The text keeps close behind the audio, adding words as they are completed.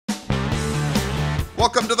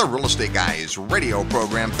Welcome to the Real Estate Guys radio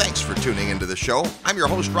program. Thanks for tuning into the show. I'm your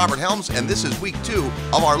host, Robert Helms, and this is week 2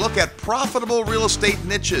 of our look at profitable real estate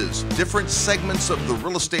niches, different segments of the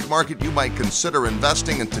real estate market you might consider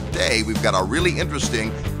investing in. Today, we've got a really interesting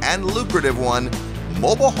and lucrative one,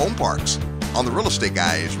 mobile home parks, on the Real Estate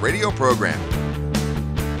Guys radio program.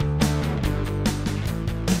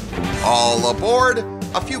 All aboard!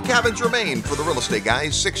 A few cabins remain for the Real Estate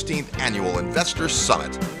Guys' 16th Annual Investor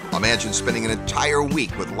Summit. Imagine spending an entire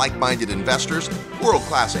week with like-minded investors,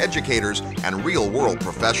 world-class educators, and real-world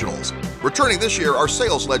professionals. Returning this year are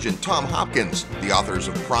sales legend Tom Hopkins, the authors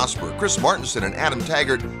of Prosper, Chris Martenson and Adam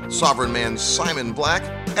Taggart, Sovereign Man Simon Black,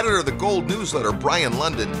 editor of the Gold Newsletter Brian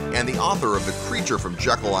London, and the author of The Creature from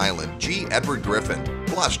Jekyll Island, G. Edward Griffin.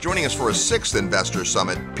 Plus, joining us for a 6th Investor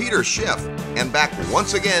Summit, Peter Schiff, and back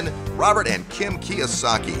once again, Robert and Kim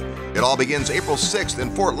Kiyosaki. It all begins April 6th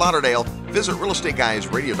in Fort Lauderdale. Visit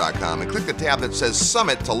realestateguysradio.com and click the tab that says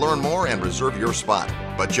Summit to learn more and reserve your spot.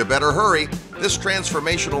 But you better hurry. This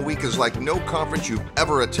transformational week is like no conference you've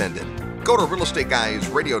ever attended. Go to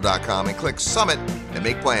realestateguysradio.com and click Summit and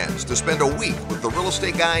make plans to spend a week with the Real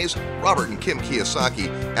Estate Guys, Robert and Kim Kiyosaki,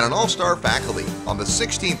 and an all-star faculty on the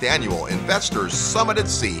 16th Annual Investors Summit at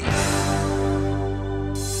Sea.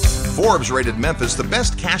 Forbes rated Memphis the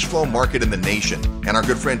best cash flow market in the nation, and our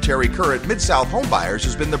good friend Terry Kerr at Mid-South Homebuyers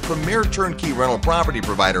has been the premier turnkey rental property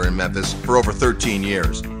provider in Memphis for over 13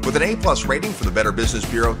 years. With an A+ rating for the Better Business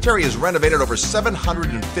Bureau, Terry has renovated over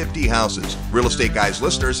 750 houses. Real Estate Guys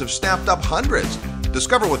listeners have snapped up hundreds.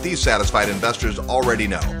 Discover what these satisfied investors already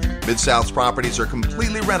know. Mid-South's properties are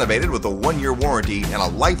completely renovated with a 1-year warranty and a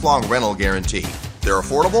lifelong rental guarantee. They're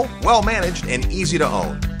affordable, well-managed, and easy to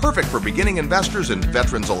own. Perfect for beginning investors and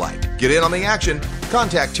veterans alike. Get in on the action.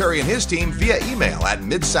 Contact Terry and his team via email at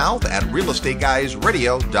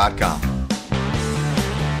midsouth@realestateguysradio.com.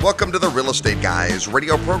 Welcome to the Real Estate Guys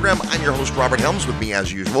radio program. I'm your host, Robert Helms. With me,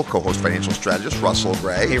 as usual, co-host financial strategist Russell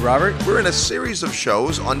Gray. Hey, Robert. We're in a series of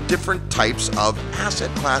shows on different types of asset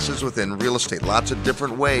classes within real estate. Lots of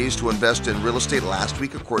different ways to invest in real estate. Last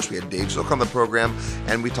week, of course, we had Dave Zook on the program,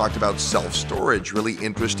 and we talked about self-storage, really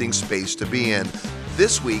interesting space to be in.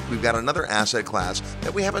 This week, we've got another asset class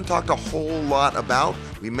that we haven't talked a whole lot about.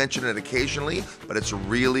 We mention it occasionally, but it's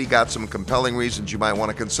really got some compelling reasons you might want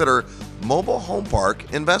to consider mobile home park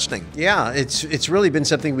investing. Yeah, it's really been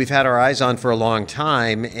something we've had our eyes on for a long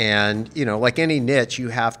time. And, you know, like any niche, you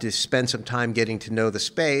have to spend some time getting to know the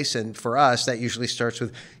space. And for us, that usually starts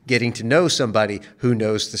with getting to know somebody who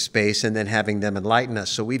knows the space and then having them enlighten us.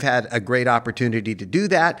 So we've had a great opportunity to do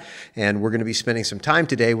that. And we're going to be spending some time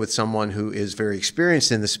today with someone who is very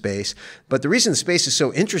experienced in the space. But the reason the space is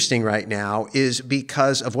so interesting right now is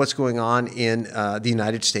because of what's going on in the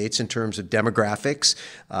United States in terms of demographics,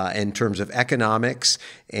 in terms of economics,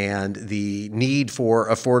 and the need for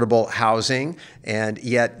affordable housing. And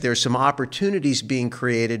yet there's some opportunities being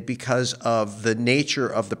created because of the nature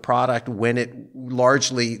of the product when it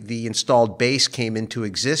largely the installed base came into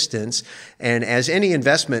existence. And as any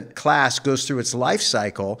investment class goes through its life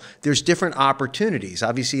cycle, there's different opportunities.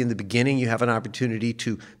 Obviously, in the beginning, you have an opportunity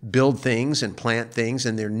to build things and plant things,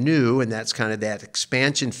 and they're new, and that's kind of that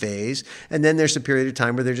expansion phase. And then there's a period of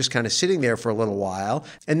time where they're just kind of sitting there for a little while.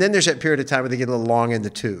 And then there's that period of time where they get a little long in the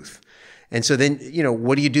tooth. And so then, you know,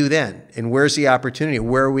 what do you do then? And where's the opportunity?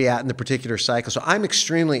 Where are we at in the particular cycle? So I'm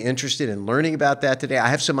extremely interested in learning about that today. I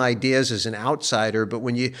have some ideas as an outsider, but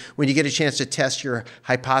when you get a chance to test your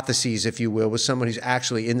hypotheses, if you will, with someone who's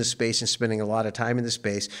actually in the space and spending a lot of time in the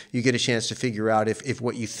space, you get a chance to figure out if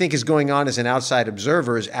what you think is going on as an outside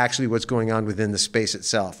observer is actually what's going on within the space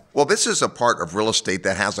itself. Well, this is a part of real estate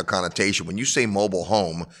that has a connotation. When you say mobile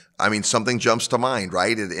home, I mean, something jumps to mind,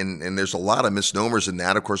 right? And there's a lot of misnomers in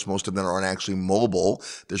that. Of course, most of them aren't actually mobile.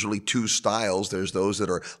 There's really two styles. There's those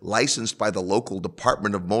that are licensed by the local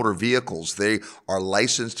Department of Motor Vehicles. They are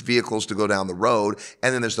licensed vehicles to go down the road.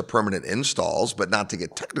 And then there's the permanent installs, but not to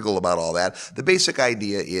get technical about all that. The basic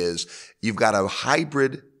idea is you've got a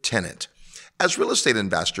hybrid tenant. As real estate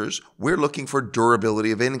investors, we're looking for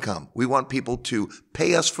durability of income. We want people to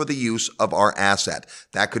pay us for the use of our asset.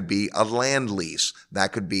 That could be a land lease.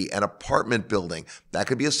 That could be an apartment building. That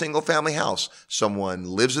could be a single family house. Someone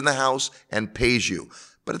lives in the house and pays you.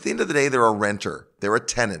 But at the end of the day, they're a renter. They're a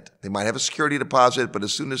tenant. They might have a security deposit, but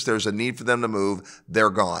as soon as there's a need for them to move,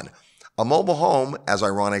 they're gone. A mobile home, as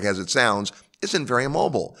ironic as it sounds, isn't very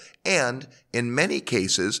mobile. And in many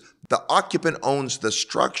cases, the occupant owns the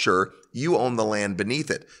structure, you own the land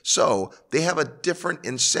beneath it. So they have a different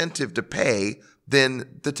incentive to pay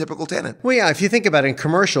than the typical tenant. Well, yeah, if you think about it in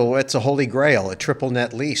commercial, it's a holy grail, a triple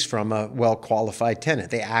net lease from a well-qualified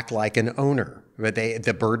tenant. They act like an owner. But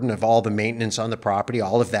the burden of all the maintenance on the property,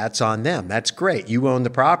 all of that's on them. That's great. You own the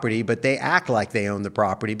property, but they act like they own the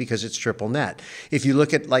property because it's triple net. If you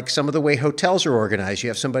look at like some of the way hotels are organized, you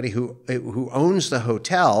have somebody who owns the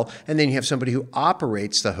hotel, and then you have somebody who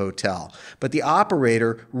operates the hotel. But the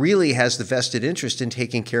operator really has the vested interest in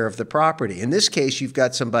taking care of the property. In this case, you've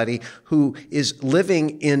got somebody who is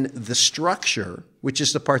living in the structure, which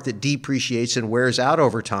is the part that depreciates and wears out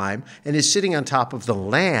over time, and is sitting on top of the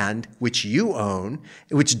land, which you own,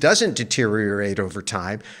 which doesn't deteriorate over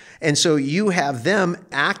time. And so you have them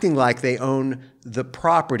acting like they own the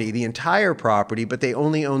property, the entire property, but they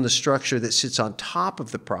only own the structure that sits on top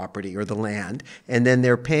of the property or the land. And then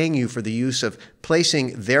they're paying you for the use of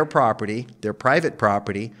placing their property, their private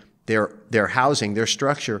property, their housing, their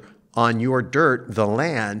structure on your dirt, the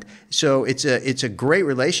land. So it's a great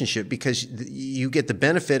relationship because you get the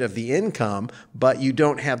benefit of the income, but you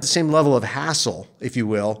don't have the same level of hassle, if you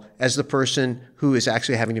will, as the person who is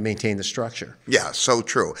actually having to maintain the structure. Yeah, so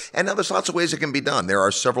true. And now there's lots of ways it can be done. There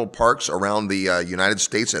are several parks around the United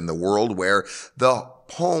States and the world where the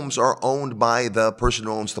homes are owned by the person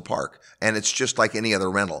who owns the park, and it's just like any other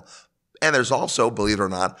rental. And there's also, believe it or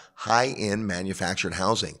not, high-end manufactured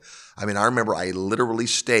housing. I mean, I remember I literally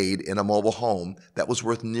stayed in a mobile home that was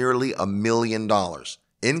worth nearly $1 million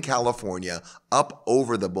in California, up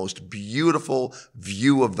over the most beautiful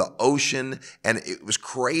view of the ocean. And it was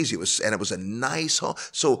crazy. It was a nice home.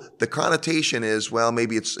 So the connotation is, well,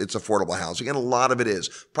 maybe it's affordable housing. And a lot of it is.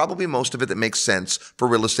 Probably most of it that makes sense for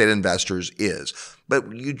real estate investors is.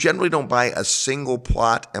 But you generally don't buy a single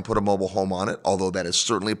plot and put a mobile home on it, although that is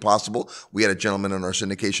certainly possible. We had a gentleman in our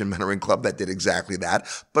syndication mentoring club that did exactly that.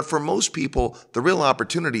 But for most people, the real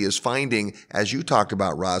opportunity is finding, as you talked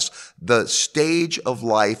about, Russ, the stage of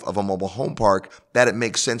life of a mobile home park that it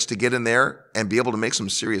makes sense to get in there and be able to make some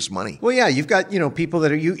serious money. Well, yeah, you've got, people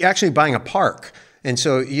that are actually buying a park. And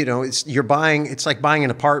so, it's like buying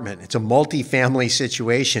an apartment. It's a multi-family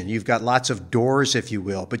situation. You've got lots of doors, if you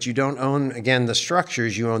will, but you don't own, again, the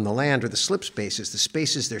structures. You own the land or the slip spaces, the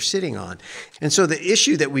spaces they're sitting on. And so the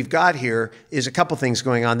issue that we've got here is a couple things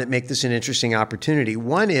going on that make this an interesting opportunity.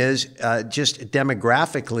 One is just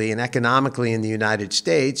demographically and economically in the United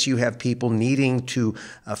States, you have people needing to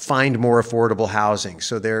find more affordable housing.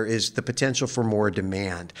 So there is the potential for more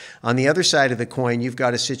demand. On the other side of the coin, you've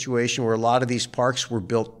got a situation where a lot of these parks were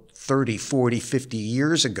built 30, 40, 50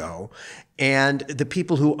 years ago, and the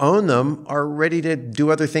people who own them are ready to do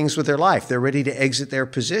other things with their life. They're ready to exit their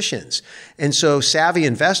positions. And so savvy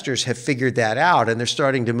investors have figured that out, and they're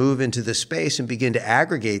starting to move into the space and begin to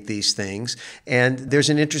aggregate these things. And there's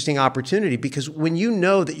an interesting opportunity because when you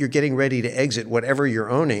know that you're getting ready to exit whatever you're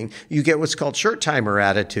owning, you get what's called short-timer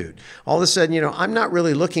attitude. All of a sudden, I'm not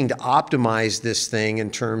really looking to optimize this thing in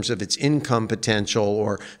terms of its income potential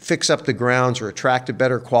or fix up the grounds or attract a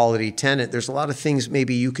better quality tenant. There's a lot of things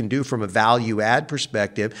maybe you can do from a value add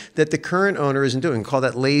perspective that the current owner isn't doing. We call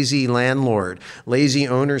that lazy landlord, lazy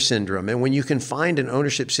owner syndrome. And when you can find an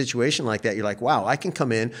ownership situation like that, you're like, wow, I can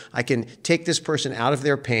come in, I can take this person out of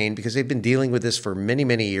their pain because they've been dealing with this for many,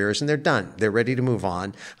 many years and they're done. They're ready to move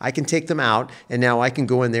on. I can take them out and now I can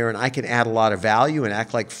go in there and I can add a lot of value and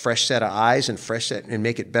act like fresh set of eyes and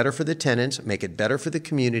make it better for the tenants, make it better for the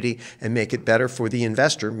community, and make it better for the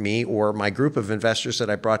investor, me or my group of investors that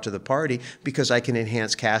I brought to the party, because I can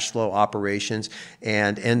enhance cash flow operations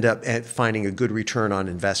and end up finding a good return on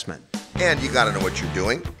investment. And you got to know what you're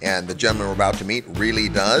doing. And the gentleman we're about to meet really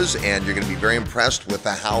does. And you're going to be very impressed with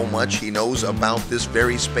how much he knows about this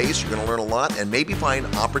very space. You're going to learn a lot and maybe find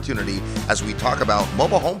opportunity as we talk about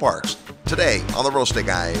mobile home parks today on the Real Estate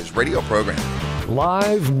Guys radio program.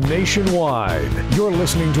 Live nationwide, you're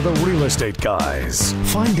listening to the Real Estate Guys.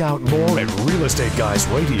 Find out more at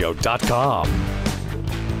realestateguysradio.com.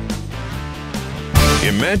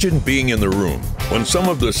 Imagine being in the room when some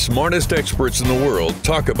of the smartest experts in the world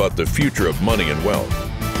talk about the future of money and wealth.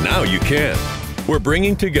 Now you can. We're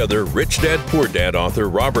bringing together Rich Dad Poor Dad author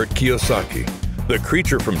Robert Kiyosaki, the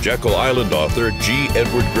Creature from Jekyll Island author G.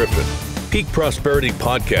 Edward Griffin, Peak Prosperity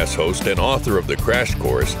podcast host and author of The Crash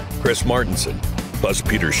Course, Chris Martenson, plus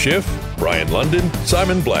Peter Schiff, Brian London,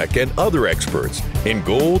 Simon Black, and other experts in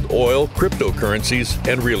gold, oil, cryptocurrencies,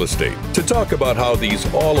 and real estate to talk about how these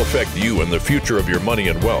all affect you and the future of your money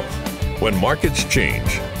and wealth. When markets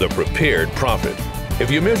change, the prepared profit.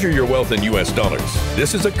 If you measure your wealth in U.S. dollars,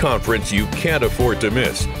 this is a conference you can't afford to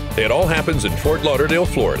miss. It all happens in Fort Lauderdale,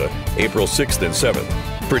 Florida, April 6th and 7th.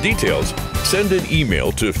 For details, send an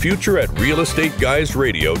email to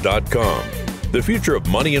future@realestateguysradio.com. The future of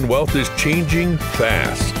money and wealth is changing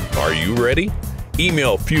fast. Are you ready?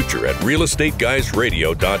 Email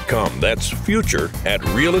future@realestateguysradio.com. That's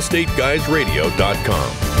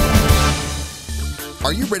future@realestateguysradio.com.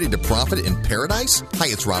 Are you ready to profit in paradise? Hi,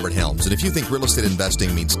 it's Robert Helms, and if you think real estate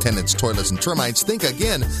investing means tenants, toilets, and termites, think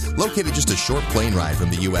again. Located just a short plane ride from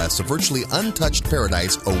the U.S., a virtually untouched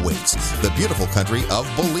paradise awaits, the beautiful country of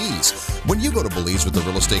Belize. When you go to Belize with the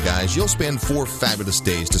Real Estate Guys, you'll spend 4 fabulous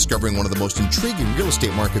days discovering one of the most intriguing real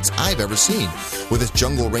estate markets I've ever seen. With its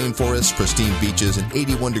jungle rainforests, pristine beaches, and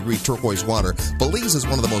 81-degree turquoise water, Belize is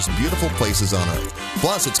one of the most beautiful places on earth.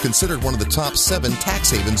 Plus, it's considered one of the top 7 tax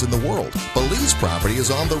havens in the world. Belize property is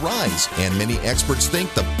on the rise, and many experts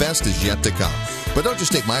think the best is yet to come. But don't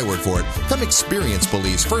just take my word for it. Come experience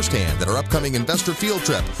Belize firsthand at our upcoming investor field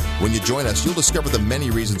trip. When you join us, you'll discover the many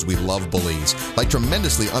reasons we love Belize, like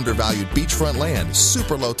tremendously undervalued beachfront land,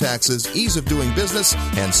 super low taxes, ease of doing business,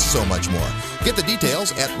 and so much more. Get the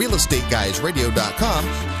details at realestateguysradio.com.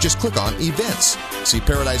 Just click on events. See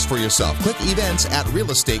paradise for yourself. Click events at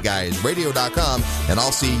realestateguysradio.com, and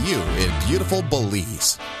I'll see you in beautiful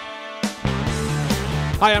Belize.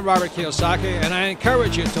 Hi, I'm Robert Kiyosaki, and I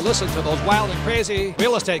encourage you to listen to those wild and crazy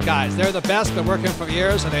real estate guys. They're the best, been working for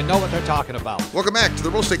years, and they know what they're talking about. Welcome back to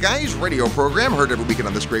the Real Estate Guys radio program, heard every weekend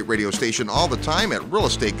on this great radio station all the time at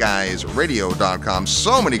realestateguysradio.com.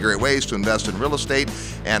 So many great ways to invest in real estate,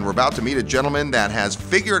 and we're about to meet a gentleman that has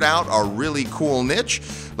figured out a really cool niche.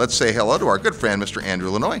 Let's say hello to our good friend, Mr. Andrew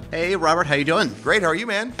Lanois. Hey, Robert, how you doing? Great, how are you,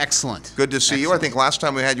 man? Excellent. Good to see you. I think last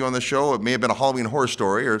time we had you on the show, it may have been a Halloween horror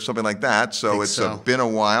story or something like that. So it's been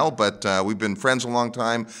a while, but we've been friends a long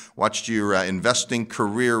time. Watched your investing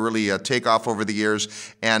career really take off over the years.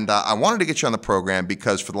 And I wanted to get you on the program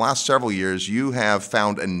because for the last several years, you have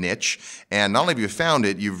found a niche. And not only have you found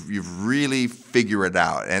it, you've really figured it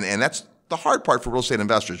out. And that's the hard part for real estate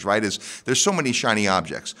investors, right, is there's so many shiny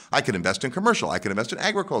objects. I could invest in commercial. I could invest in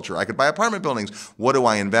agriculture. I could buy apartment buildings. What do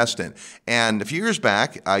I invest in? And a few years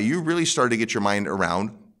back, you really started to get your mind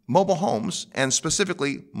around mobile homes and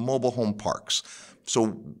specifically mobile home parks.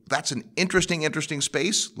 So that's an interesting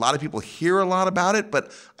space. A lot of people hear a lot about it,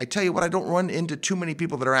 but I tell you what, I don't run into too many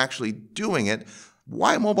people that are actually doing it.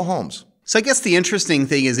 Why mobile homes? So I guess the interesting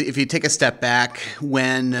thing is if you take a step back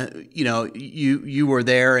when, you were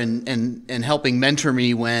there and helping mentor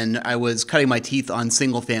me when I was cutting my teeth on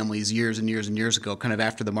single families years and years and years ago, kind of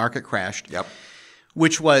after the market crashed. Yep.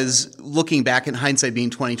 Which was, looking back in hindsight,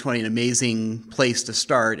 being 2020, an amazing place to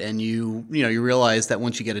start. And you realize that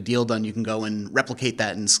once you get a deal done, you can go and replicate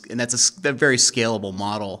that, and that's a very scalable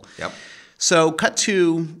model. Yep. So cut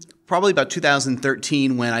to probably about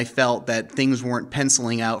 2013 when I felt that things weren't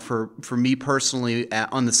penciling out for me personally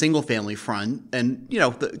on the single family front, and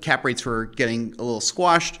the cap rates were getting a little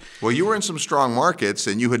squashed. Well, you were in some strong markets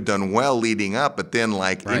and you had done well leading up, but then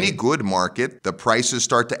any good market, the prices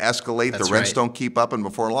start to escalate, the rents don't keep up, and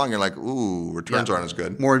before long you're like, ooh, returns aren't as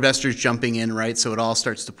good. More investors jumping in, right? So it all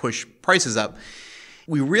starts to push prices up.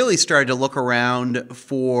 We really started to look around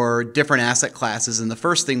for different asset classes, and the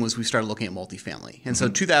first thing was we started looking at multifamily. And so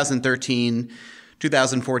 2013,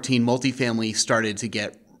 2014, multifamily started to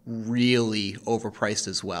get really overpriced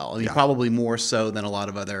as well. I mean, probably more so than a lot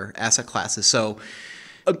of other asset classes. So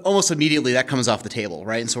almost immediately that comes off the table,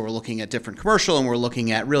 right? And so we're looking at different commercial, and we're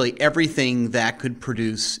looking at really everything that could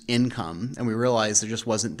produce income. And we realized there just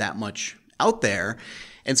wasn't that much out there.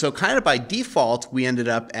 And so kind of by default, we ended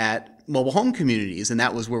up at mobile home communities, and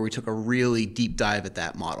that was where we took a really deep dive at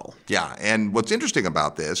that model. Yeah, and what's interesting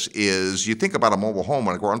about this is you think about a mobile home,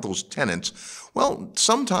 like aren't those tenants? Well,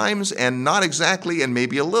 sometimes, and not exactly, and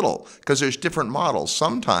maybe a little, because there's different models.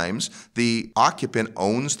 Sometimes the occupant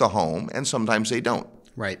owns the home, and sometimes they don't.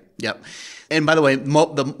 Right. Yep. And by the way,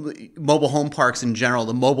 the mobile home parks in general,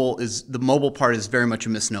 the mobile part is very much a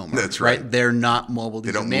misnomer. That's right. They're not mobile.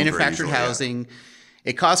 These they don't are manufactured housing. Yeah.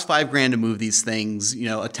 It costs $5,000 to move these things.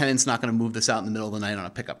 A tenant's not going to move this out in the middle of the night on a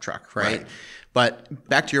pickup truck, right? But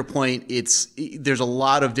back to your point, there's a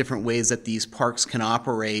lot of different ways that these parks can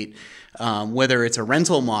operate. Whether it's a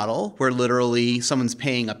rental model where literally someone's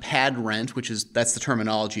paying a pad rent, that's the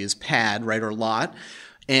terminology is pad, right, or lot.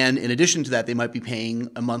 And in addition to that, they might be paying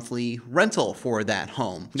a monthly rental for that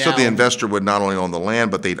home. So the investor would not only own the land,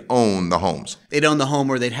 but they'd own the homes. They'd own the home,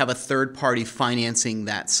 or they'd have a third party financing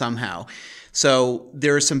that somehow. So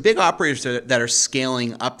there are some big operators that are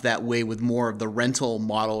scaling up that way with more of the rental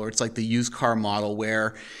model, or it's like the used car model,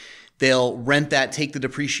 where they'll rent that, take the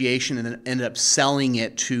depreciation, and then end up selling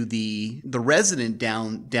it to the resident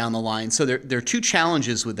down the line. So there are two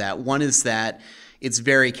challenges with that. One is that it's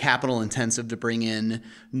very capital intensive to bring in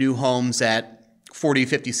new homes at $40,000,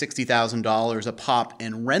 $50,000, $60,000 a pop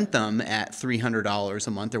and rent them at $300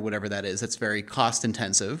 a month or whatever that is. That's very cost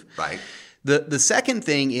intensive. Right. The second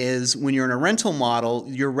thing is when you're in a rental model,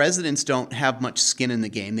 your residents don't have much skin in the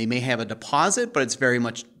game. They may have a deposit, but it's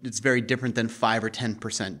very different than 5 or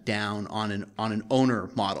 10% down on an owner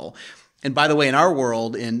model. And by the way, in our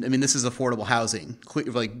world, this is affordable housing.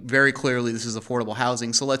 Very clearly, this is affordable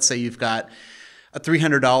housing. So let's say you've got a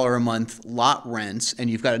 $300 a month lot rent, and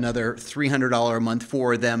you've got another $300 a month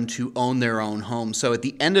for them to own their own home. So at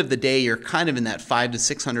the end of the day, you're kind of in that $500 to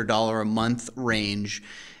 $600 a month range.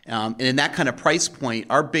 And in that kind of price point,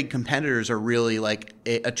 our big competitors are really like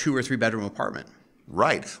a 2 or 3 bedroom apartment.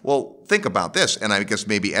 Right. Well, think about this, and I guess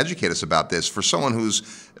maybe educate us about this. For someone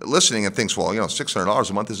who's listening and thinks, well, $600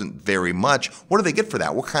 a month isn't very much. What do they get for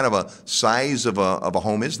that? What kind of a size of a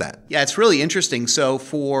home is that? Yeah, it's really interesting. So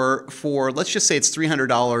for let's just say it's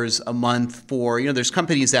 $300 a month for, there's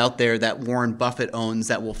companies out there that Warren Buffett owns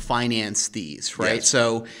that will finance these, right? Yes.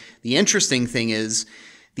 So the interesting thing is,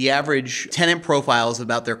 the average tenant profile is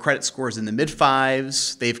about their credit scores in the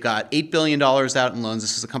mid-5s. They've got $8 billion out in loans.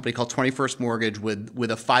 This is a company called 21st Mortgage with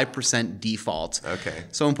a 5% default. Okay.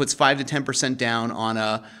 Someone puts 5 to 10% down on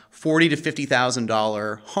a $40,000 to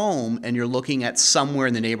 $50,000 home, and you're looking at somewhere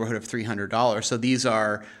in the neighborhood of $300. So these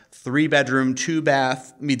are 3-bedroom,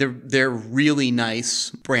 2-bath. They're really nice,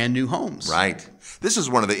 brand new homes. Right. This is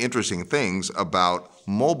one of the interesting things about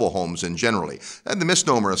mobile homes in generally. And the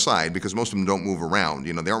misnomer aside, because most of them don't move around,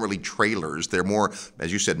 they aren't really trailers. They're more,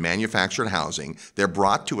 as you said, manufactured housing. They're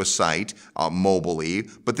brought to a site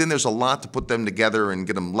mobily, but then there's a lot to put them together and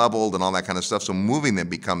get them leveled and all that kind of stuff. So moving them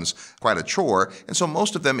becomes quite a chore. And so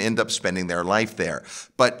most of them end up spending their life there.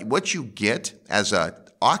 But what you get as a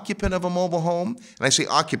occupant of a mobile home, and I say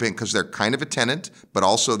occupant because they're kind of a tenant, but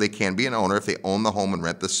also they can be an owner if they own the home and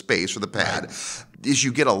rent the space or the pad, is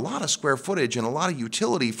you get a lot of square footage and a lot of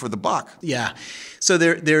utility for the buck. Yeah. So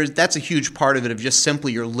that's a huge part of it, of just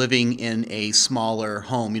simply you're living in a smaller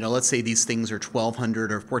home. Let's say these things are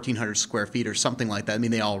 1,200 or 1,400 square feet or something like that.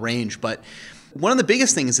 They all range, but one of the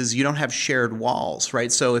biggest things is you don't have shared walls,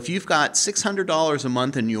 right? So if you've got $600 a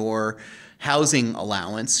month in your housing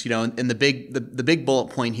allowance, and the big bullet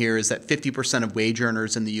point here is that 50% of wage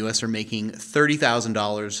earners in the U.S. are making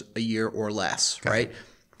 $30,000 a year or less, right?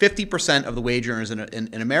 50% of the wage earners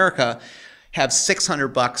in America have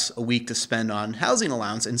 $600 a week to spend on housing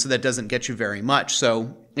allowance, and so that doesn't get you very much.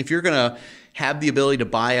 So if you're going to have the ability to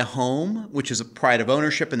buy a home, which is a pride of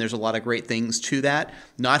ownership, and there's a lot of great things to that,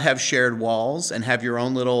 not have shared walls and have your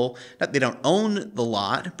own little, they don't own the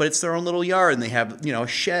lot, but it's their own little yard, and they have, a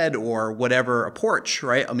shed or whatever, a porch,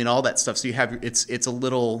 right? All that stuff. So you have, it's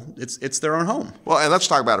their own home. Well, and let's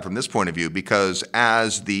talk about it from this point of view, because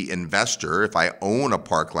as the investor, if I own a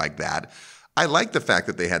park like that, I like the fact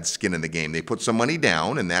that they had skin in the game. They put some money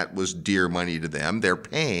down, and that was dear money to them. They're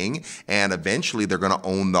paying, and eventually they're going to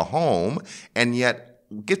own the home, and yet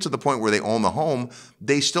get to the point where they own the home,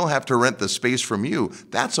 they still have to rent the space from you.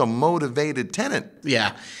 That's a motivated tenant.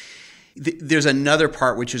 Yeah. There's another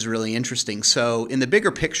part which is really interesting. So in the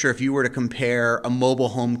bigger picture, if you were to compare a mobile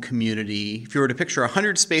home community, if you were to picture a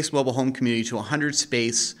 100-space mobile home community to a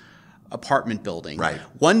 100-space apartment building. Right.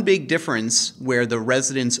 One big difference where the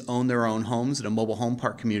residents own their own homes in a mobile home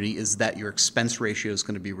park community is that your expense ratio is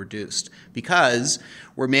going to be reduced, because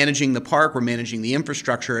we're managing the park, we're managing the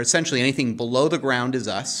infrastructure. Essentially anything below the ground is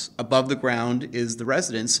us, above the ground is the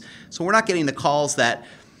residents. So we're not getting the calls that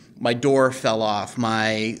my door fell off,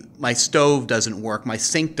 my stove doesn't work, my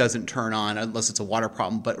sink doesn't turn on unless it's a water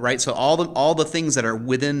problem. But right, so all the things that are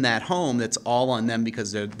within that home, that's all on them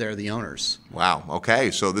because they're the owners. Wow.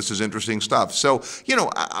 Okay. So this is interesting stuff. So,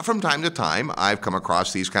 from time to time, I've come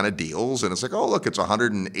across these kind of deals, and it's like, oh, look, it's a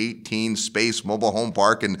 118 space mobile home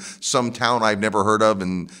park in some town I've never heard of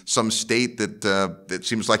in some state that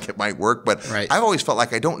seems like it might work. But right. I've always felt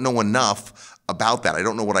like I don't know enough about that. I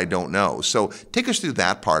don't know what I don't know. So take us through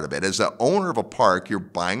that part of it. As the owner of a park, you're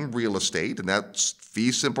buying real estate, and that's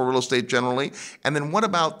fee simple real estate generally. And then what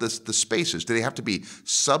about the spaces? Do they have to be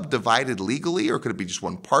subdivided legally, or could it be just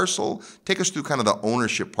one parcel? Take us through kind of the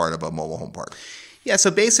ownership part of a mobile home park. Yeah,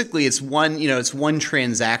 so basically it's one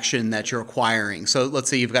transaction that you're acquiring. So let's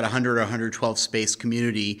say you've got a 100 or 112 space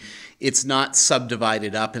community. It's not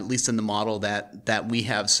subdivided up, at least in the model that we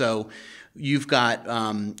have. So you've got,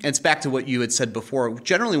 it's back to what you had said before.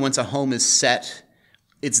 Generally, once a home is set,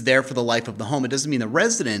 it's there for the life of the home. It doesn't mean the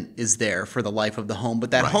resident is there for the life of the home,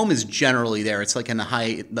 but that right. home is generally there. It's like in the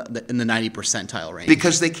 90 percentile range.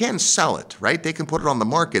 Because they can sell it, right? They can put it on the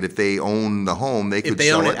market if they own the home. They could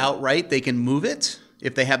sell it. If they own it outright, they can move it.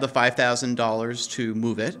 If they have the $5,000 to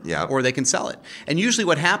move it, yeah. Or they can sell it. And usually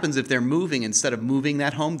what happens if they're moving, instead of moving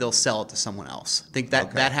that home, they'll sell it to someone else. I think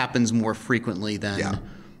that happens more frequently than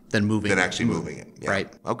moving Than it. actually moving it. Yeah. Right.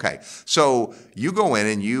 Okay. So you go in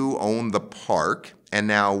and you own the park. And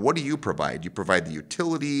now what do you provide? You provide the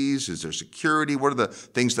utilities? Is there security? What are the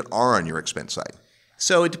things that are on your expense side?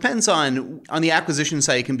 So it depends on the acquisition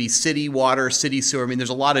side. It can be city water, city sewer. I mean, there's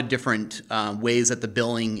a lot of different ways that the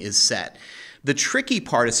billing is set. The tricky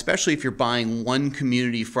part, especially if you're buying one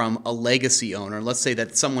community from a legacy owner, let's say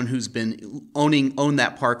that someone who's been owned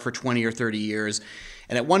that park for 20 or 30 years,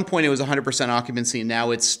 and at one point it was 100% occupancy, and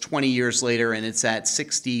now it's 20 years later and it's at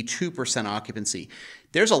 62% occupancy.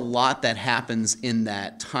 There's a lot that happens in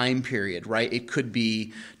that time period, right? It could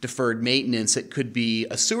be deferred maintenance. It could be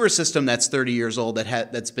a sewer system that's 30 years old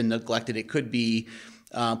that's been neglected. It could be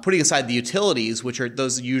putting aside the utilities, which are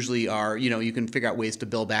those usually are, you can figure out ways to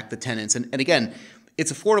bill back the tenants. And again,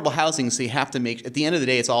 it's affordable housing, so you have to make, at the end of the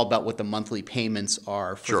day, it's all about what the monthly payments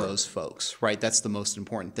are for those folks, right? That's the most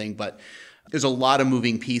important thing. But there's a lot of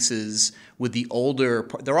moving pieces with the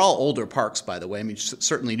they're all older parks, by the way. I mean,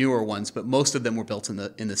 certainly newer ones, but most of them were built in the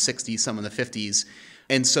 60s, some in the 50s.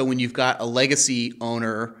 And so when you've got a legacy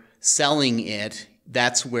owner selling it,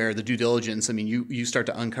 that's where the due diligence, I mean, you start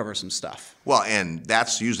to uncover some stuff. Well, and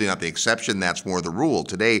that's usually not the exception. That's more the rule.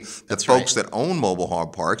 Today, the folks that own mobile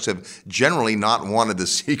home parks have generally not wanted the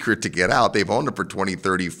secret to get out. They've owned it for 20,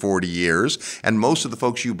 30, 40 years. And most of the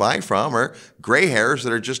folks you buy from are gray hairs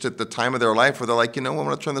that are just at the time of their life where they're like, I'm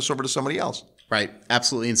going to turn this over to somebody else. Right,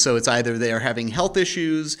 absolutely. And so it's either they're having health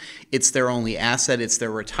issues, it's their only asset, it's their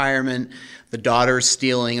retirement, the daughter's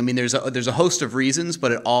stealing. I mean, there's a host of reasons,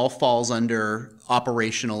 but it all falls under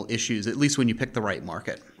operational issues, at least when you pick the right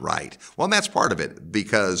market. Right. Well, and that's part of it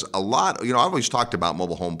because a lot, I've always talked about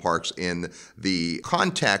mobile home parks in the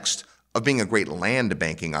context of being a great land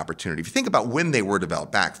banking opportunity. If you think about when they were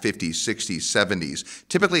developed, back 50s, 60s, 70s,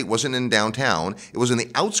 typically it wasn't in downtown. It was in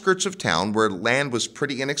the outskirts of town where land was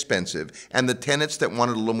pretty inexpensive, and the tenants that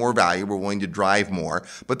wanted a little more value were willing to drive more.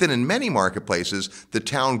 But then in many marketplaces, the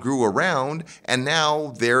town grew around, and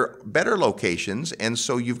now they're better locations, and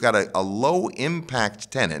so you've got a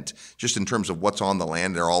low-impact tenant, just in terms of what's on the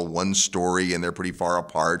land. They're all one story, and they're pretty far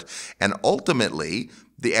apart. And ultimately,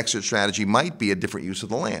 the exit strategy might be a different use of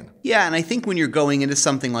the land. Yeah, and I think when you're going into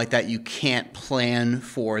something like that, you can't plan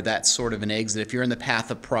for that sort of an exit. If you're in the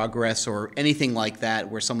path of progress or anything like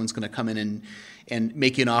that, where someone's going to come in and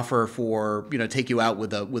make you an offer for, take you out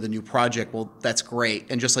with a new project, well, that's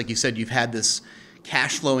great. And just like you said, you've had this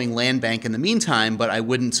cash flowing land bank in the meantime, but I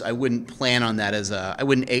wouldn't plan on that as I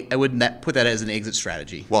wouldn't put that as an exit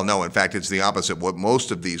strategy. Well, no, in fact, it's the opposite. What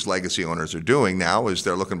most of these legacy owners are doing now is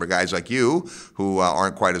they're looking for guys like you who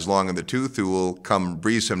aren't quite as long in the tooth, who will come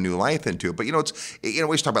breathe some new life into it. But we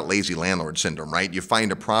always talk about lazy landlord syndrome, right? You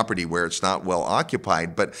find a property where it's not well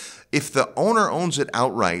occupied, but if the owner owns it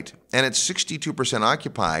outright and it's 62%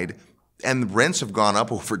 occupied, and the rents have gone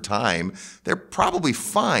up over time, they're probably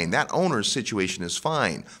fine. That owner's situation is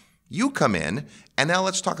fine. You come in, and now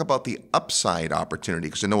let's talk about the upside opportunity,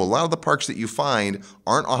 because I know a lot of the parks that you find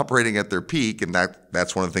aren't operating at their peak, and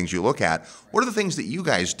that's one of the things you look at. What are the things that you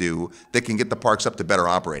guys do that can get the parks up to better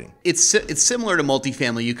operating? It's similar to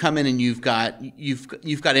multifamily. You come in and you've got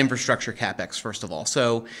infrastructure capex, first of all.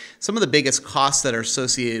 So some of the biggest costs that are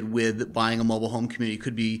associated with buying a mobile home community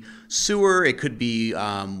could be sewer, it could be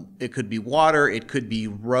water, it could be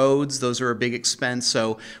roads. Those are a big expense.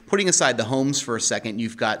 So putting aside the homes for a second,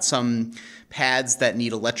 you've got some pads that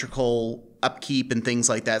need electrical upkeep and things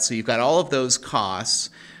like that. So you've got all of those costs.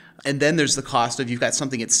 And then there's the cost of, you've got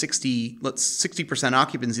something at 60%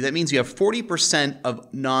 occupancy. That means you have 40%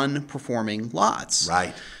 of non-performing lots.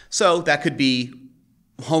 Right. So that could be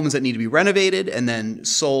homes that need to be renovated and then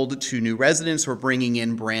sold to new residents or bringing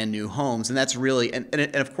in brand new homes. And that's really, and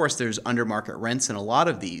of course there's under market rents in a lot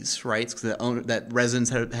of these, right? Because that residents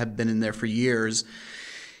have been in there for years.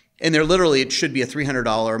 And they're literally, it should be a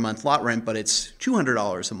 $300 a month lot rent, but it's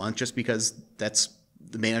 $200 a month just because that's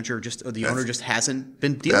the manager or the owner just hasn't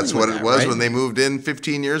been dealing with that. That's what it was right? when they moved in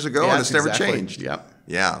 15 years ago, and it's never changed. Yep.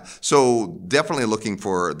 Yeah. So definitely looking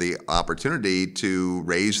for the opportunity to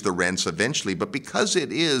raise the rents eventually. But because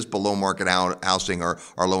it is below market housing or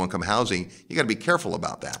low-income housing, you got to be careful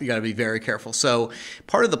about that. You got to be very careful. So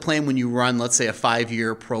part of the plan when you run, let's say, a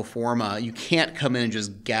 5-year pro forma, you can't come in and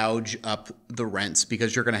just gouge up the rents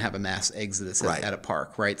because you're going to have a mass exodus at a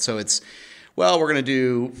park, right? So it's, well, we're going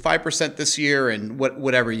to do 5% this year and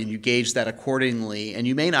whatever, and you gauge that accordingly. And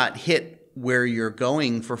you may not hit where you're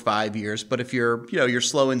going for 5 years, but if you're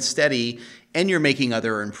slow and steady and you're making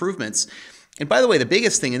other improvements. And by the way, the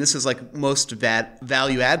biggest thing, and this is like most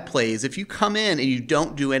value add plays, if you come in and you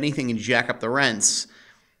don't do anything and you jack up the rents,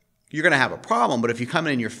 you're going to have a problem. But if you come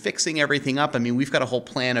in and you're fixing everything up, I mean, we've got a whole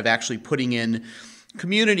plan of actually putting in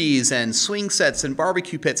communities and swing sets and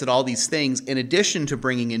barbecue pits and all these things, in addition to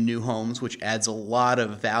bringing in new homes, which adds a lot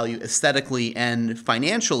of value aesthetically and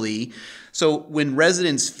financially. So when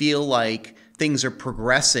residents feel like things are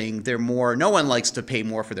progressing, no one likes to pay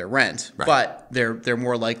more for their rent, right, but they're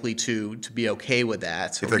more likely to be okay with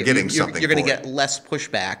that. If they're getting something, you're going to get less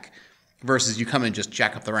pushback versus you come and just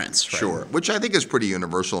jack up the rents. Right? Sure, which I think is pretty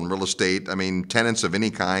universal in real estate. I mean, tenants of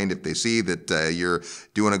any kind, if they see that you're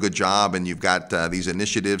doing a good job and you've got these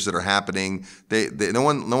initiatives that are happening, no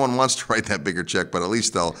one wants to write that bigger check, but at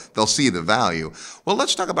least they'll see the value. Well,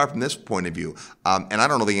 let's talk about from this point of view. And I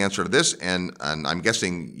don't know the answer to this, and I'm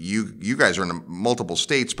guessing you guys are in multiple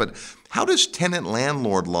states, but how does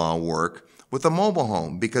tenant-landlord law work with a mobile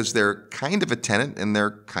home? Because they're kind of a tenant and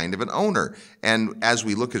they're kind of an owner. And as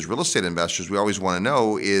we look as real estate investors, we always want to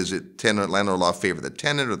know, is it tenant-landlord law favor the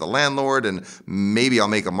tenant or the landlord? And maybe I'll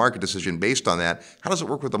make a market decision based on that. How does it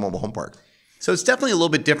work with the mobile home park? So it's definitely a little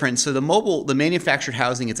bit different. So the manufactured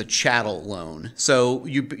housing, it's a chattel loan. So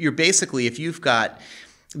you're basically, if you've got,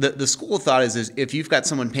 the school of thought is if you've got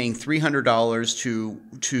someone paying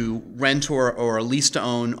 $300 to rent or lease to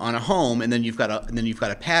own on a home, and then you've got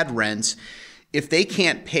a pad rent. If they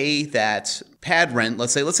can't pay that pad rent,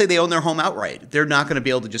 let's say they own their home outright, they're not going to be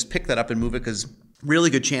able to just pick that up and move it, because really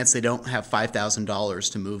good chance they don't have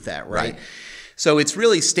 $5,000 to move that, right? So it's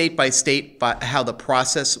really state by state by how the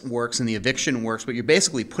process works and the eviction works, but you're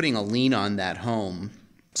basically putting a lien on that home.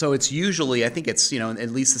 So it's usually, I think it's, at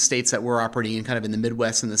least the states that we're operating in, kind of in the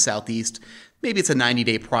Midwest and the Southeast, maybe it's a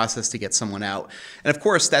 90-day process to get someone out. And of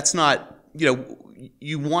course, that's not,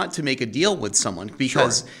 you want to make a deal with someone,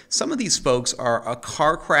 because some of these folks are a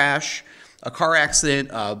car crash, a car accident,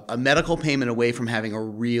 a medical payment away from having a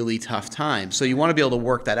really tough time. So you want to be able to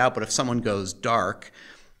work that out. But if someone goes dark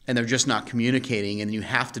and they're just not communicating and you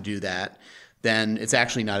have to do that, then it's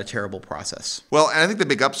actually not a terrible process. Well, and I think the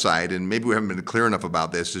big upside, and maybe we haven't been clear enough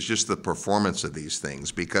about this, is just the performance of these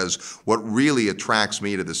things, because what really attracts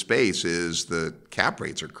me to the space is the cap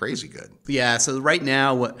rates are crazy good. Yeah, so right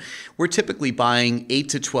now we're typically buying 8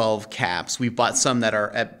 to 12 caps. We've bought some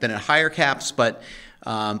that been at higher caps, but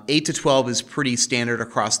 8 to 12 is pretty standard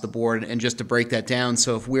across the board. And just to break that down,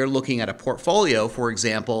 so if we're looking at a portfolio, for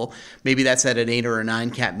example, maybe that's at an 8 or a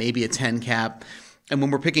 9 cap, maybe a 10 cap. And when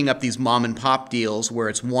we're picking up these mom and pop deals where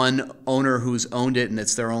it's one owner who's owned it and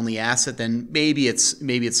it's their only asset, then maybe it's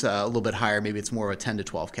a little bit higher. Maybe it's more of a 10 to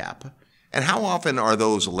 12 cap. And how often are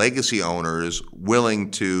those legacy owners willing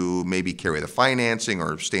to maybe carry the financing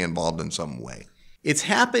or stay involved in some way? It's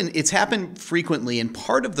happened frequently, and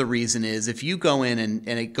part of the reason is if you go in and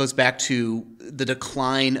it goes back to the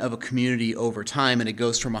decline of a community over time, and it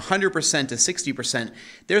goes from 100% to 60%,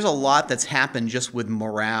 there's a lot that's happened just with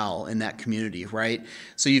morale in that community, right?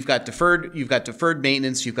 So you've got deferred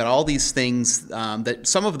maintenance, you've got all these things that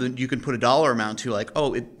some of them you can put a dollar amount to, like,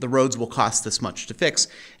 the roads will cost this much to fix,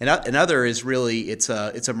 and another is really it's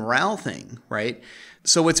a morale thing, right?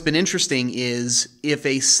 So what's been interesting is if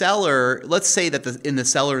a seller, let's say that in the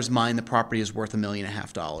seller's mind the property is worth $1.5 million,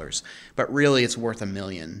 but really it's worth $1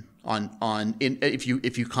 million if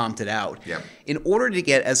you comped it out. Yep. In order to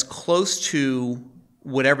get as close to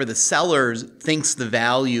whatever the seller thinks the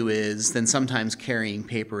value is, then sometimes carrying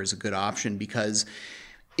paper is a good option, because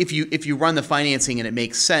if you run the financing and it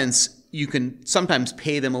makes sense, you can sometimes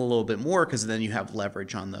pay them a little bit more, because then you have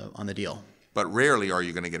leverage on the deal. But rarely are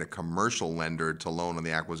you going to get a commercial lender to loan on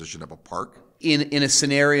the acquisition of a park. In a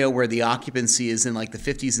scenario where the occupancy is in like the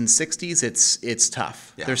 50s and 60s, it's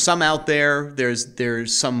tough. Yeah. There's some out there.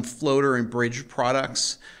 There's some floater and bridge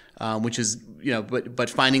products, which is but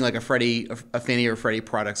finding like a Fannie or Freddie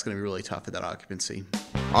product is going to be really tough at that occupancy.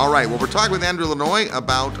 All right. Well, we're talking with Andrew Lanois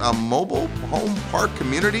about mobile home park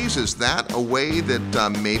communities. Is that a way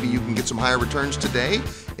that maybe you can get some higher returns today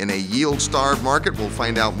in a yield-starved market? We'll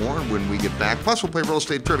find out more when we get back. Plus, we'll play real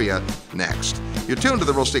estate trivia next. You're tuned to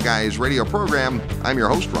the Real Estate Guys radio program. I'm your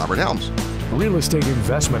host, Robert Helms. Real estate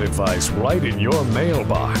investment advice right in your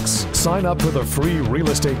mailbox. Sign up for the free Real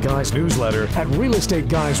Estate Guys newsletter at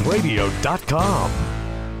realestateguysradio.com.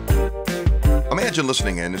 Imagine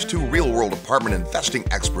listening in as two real-world apartment investing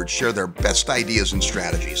experts share their best ideas and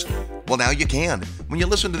strategies. Well, now you can. When you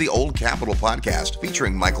listen to the Old Capital podcast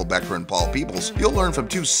featuring Michael Becker and Paul Peoples, you'll learn from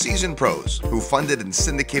two seasoned pros who funded and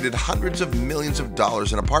syndicated hundreds of millions of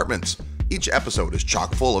dollars in apartments. Each episode is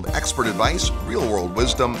chock full of expert advice, real-world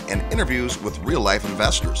wisdom, and interviews with real-life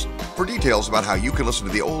investors. For details about how you can listen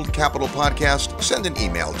to the Old Capital podcast, send an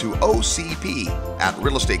email to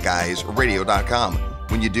ocp@realestateguysradio.com.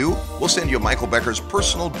 When you do, we'll send you Michael Becker's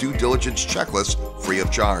personal due diligence checklist free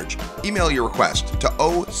of charge. Email your request to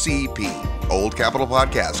OCP, Old Capital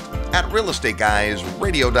Podcast, at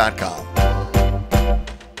realestateguysradio.com.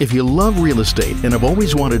 If you love real estate and have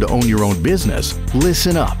always wanted to own your own business,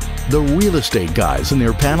 listen up. The Real Estate Guys and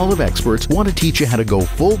their panel of experts want to teach you how to go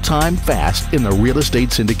full-time fast in the real estate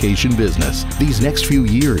syndication business. These next few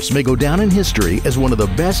years may go down in history as one of the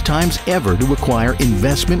best times ever to acquire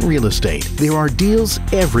investment real estate. There are deals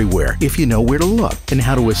everywhere if you know where to look and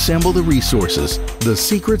how to assemble the resources. The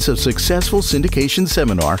Secrets of Successful Syndication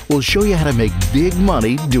seminar will show you how to make big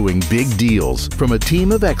money doing big deals from a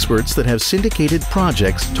team of experts that have syndicated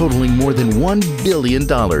projects totaling more than $1 billion.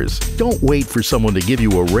 Don't wait for someone to give you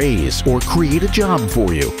a raise or create a job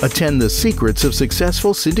for you. Attend the Secrets of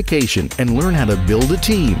Successful Syndication and learn how to build a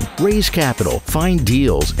team, raise capital, find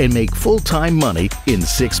deals, and make full-time money in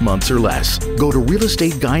 6 months or less. Go to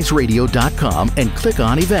realestateguysradio.com and click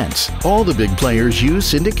on events. All the big players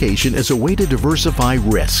use syndication as a way to diversify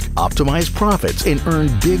risk, optimize profits, and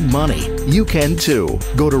earn big money. You can too.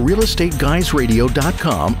 Go to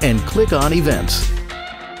realestateguysradio.com and click on events.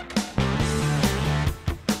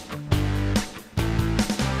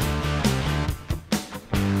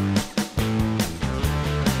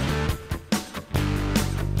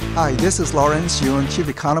 Hi, this is Lawrence Yun, Chief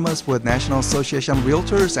Economist with National Association of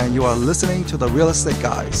Realtors, and you are listening to The Real Estate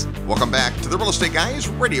Guys. Welcome back to the Real Estate Guys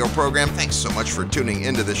radio program. Thanks so much for tuning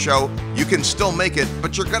into the show. You can still make it,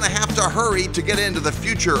 but you're going to have to hurry to get into the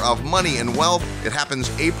future of money and wealth. It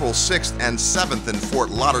happens April 6th and 7th in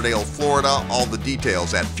Fort Lauderdale, Florida. All the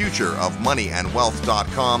details at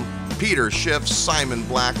futureofmoneyandwealth.com. Peter Schiff, Simon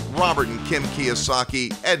Black, Robert and Kim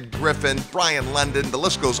Kiyosaki, Ed Griffin, Brian London, the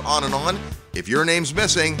list goes on and on. If your name's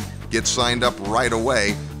missing, get signed up right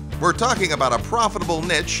away. We're talking about a profitable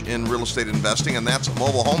niche in real estate investing, and that's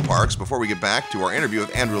mobile home parks. Before we get back to our interview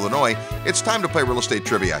with Andrew Lanois, it's time to play Real Estate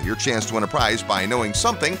Trivia, your chance to win a prize by knowing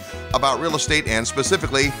something about real estate and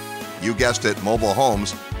specifically, you guessed it, mobile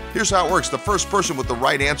homes. Here's how it works. The first person with the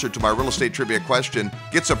right answer to my real estate trivia question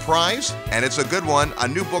gets a prize, and it's a good one. A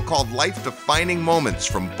new book called Life Defining Moments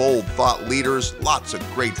from Bold Thought Leaders. Lots of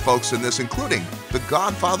great folks in this, including the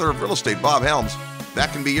godfather of real estate, Bob Helms.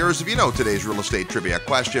 That can be yours if you know today's real estate trivia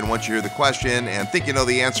question. Once you hear the question and think you know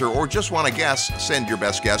the answer or just want to guess, send your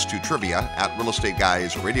best guess to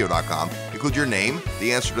trivia@realestateguysradio.com. Include your name,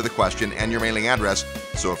 the answer to the question, and your mailing address.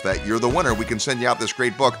 So if you're the winner, we can send you out this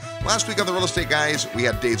great book. Last week on the Real Estate Guys, we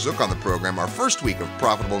had Dave Zook on the program, our first week of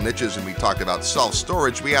profitable niches, and we talked about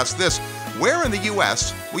self-storage. We asked this: where in the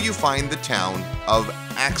U.S. will you find the town of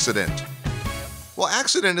Accident? Well,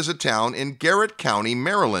 Accident is a town in Garrett County,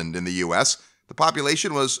 Maryland, in the U.S. The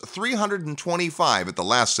population was 325 at the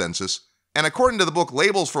last census, and according to the book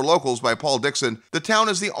Labels for Locals by Paul Dixon, the town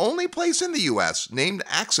is the only place in the U.S. named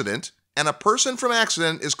Accident, and a person from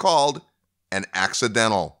Accident is called an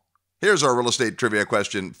accidental. Here's our real estate trivia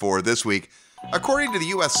question for this week. According to the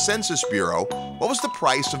U.S. Census Bureau, what was the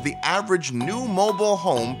price of the average new mobile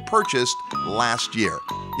home purchased last year?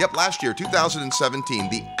 Yep, last year, 2017,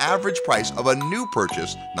 the average price of a new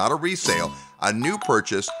purchase, not a resale, a new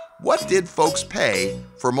purchase. What did folks pay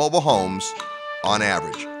for mobile homes on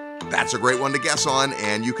average? That's a great one to guess on,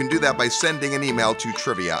 and you can do that by sending an email to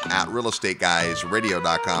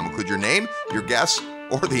trivia@realestateguysradio.com. Include your name, your guess,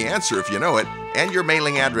 or the answer if you know it, and your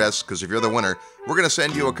mailing address, because if you're the winner, we're going to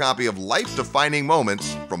send you a copy of Life Defining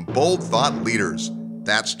Moments from Bold Thought Leaders.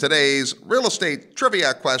 That's today's real estate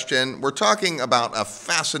trivia question. We're talking about a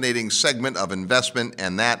fascinating segment of investment,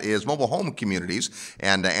 and that is mobile home communities.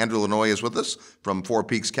 And Andrew Lanois is with us from Four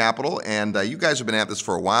Peaks Capital. And you guys have been at this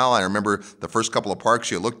for a while. I remember the first couple of parks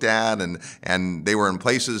you looked at, and they were in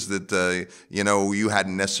places that, you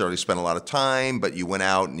hadn't necessarily spent a lot of time, but you went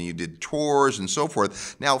out and you did tours and so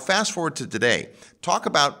forth. Now, fast forward to today. Talk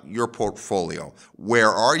about your portfolio. Where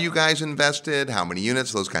are you guys invested? How many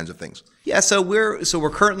units? Those kinds of things. Yeah, so we're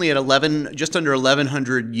currently at just under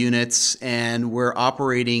 1,100 units, and we're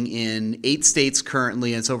operating in 8 states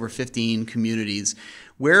currently, and it's over 15 communities.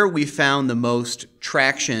 Where we found the most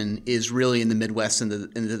traction is really in the Midwest and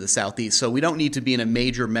into the Southeast. So we don't need to be in a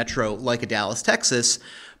major metro like a Dallas, Texas,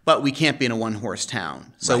 but we can't be in a one-horse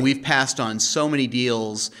town. So right. We've passed on so many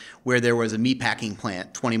deals where there was a meatpacking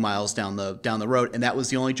plant 20 miles down the road, and that was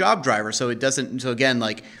the only job driver. So it doesn't. So again,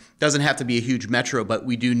 doesn't have to be a huge metro, but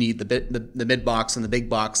we do need the mid box and the big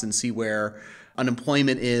box, and see where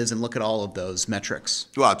unemployment is and look at all of those metrics.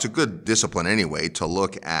 Well, it's a good discipline anyway to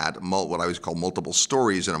look at what I always call multiple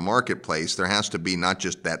stories in a marketplace. There has to be not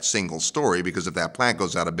just that single story, because if that plant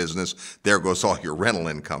goes out of business, there goes all your rental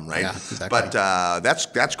income, right? Yeah, exactly. But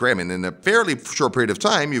that's great. I mean, in a fairly short period of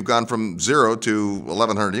time, you've gone from 0 to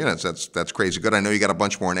 1,100 units. That's crazy good. I know you got a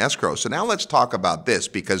bunch more in escrow. So now let's talk about this,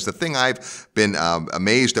 because the thing I've been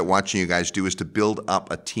amazed at watching you guys do is to build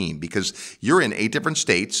up a team, because you're in 8 different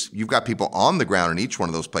states. You've got people on the ground in each one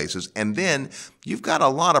of those places. And then you've got a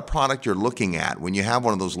lot of product you're looking at. When you have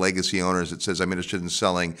one of those legacy owners that says, I'm interested in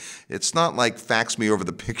selling, it's not like fax me over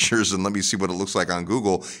the pictures and let me see what it looks like on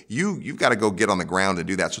Google. You've got to go get on the ground and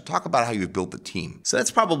do that. So talk about how you've built the team. So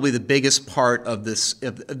that's probably the biggest part of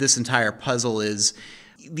this entire puzzle is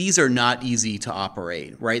these are not easy to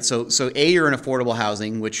operate, right? So A, you're in affordable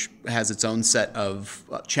housing, which has its own set of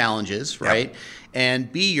challenges, right? Yep.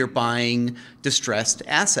 And B, you're buying distressed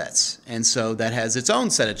assets. And so that has its own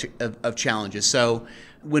set of challenges. So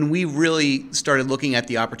when we really started looking at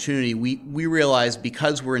the opportunity, we realized,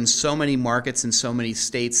 because we're in so many markets and so many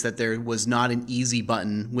states, that there was not an easy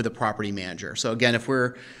button with a property manager. So again, if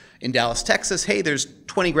we're in Dallas, Texas, hey, there's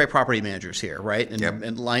 20 great property managers here, right? And, yep.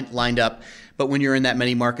 and lined up. But when you're in that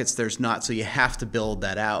many markets, there's not. So you have to build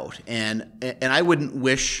that out. And I wouldn't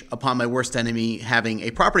wish upon my worst enemy having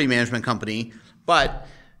a property management company, but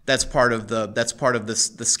that's part of the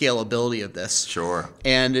scalability of this. Sure.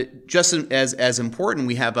 And just as important,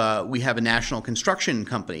 we have a national construction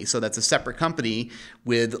company. So that's a separate company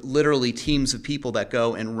with literally teams of people that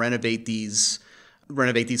go and renovate these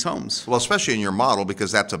homes. Well, especially in your model,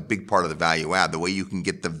 because that's a big part of the value add. The way you can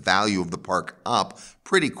get the value of the park up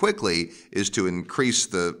pretty quickly is to increase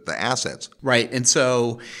the assets. Right. And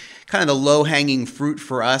so kind of the low-hanging fruit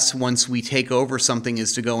for us once we take over something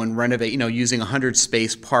is to go and renovate, using a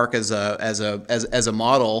 100-space park as a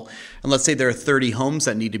model. And let's say there are 30 homes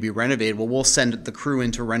that need to be renovated. Well, we'll send the crew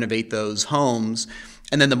in to renovate those homes.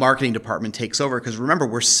 And then the marketing department takes over, because remember,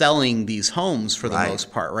 we're selling these homes for the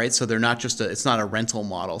most part, right? So they're not just it's not a rental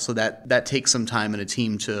model. So that takes some time and a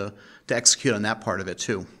team to execute on that part of it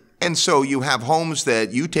too. And so you have homes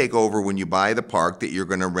that you take over when you buy the park that you're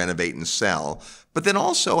going to renovate and sell. But then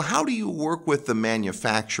also, how do you work with the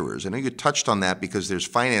manufacturers? I know you touched on that, because there's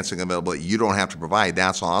financing available that you don't have to provide.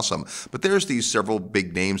 That's awesome. But there's these several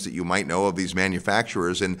big names that you might know of these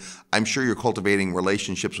manufacturers, and I'm sure you're cultivating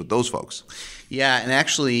relationships with those folks. Yeah, and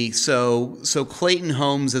actually, so Clayton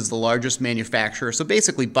Homes is the largest manufacturer. So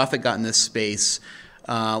basically, Buffett got in this space.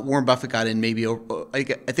 Warren Buffett got in maybe, I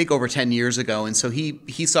think, over 10 years ago. And so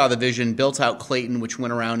he saw the vision, built out Clayton, which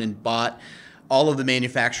went around and bought all of the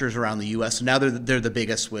manufacturers around the U.S. So now they're the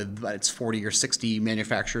biggest, with it's 40 or 60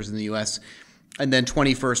 manufacturers in the U.S. And then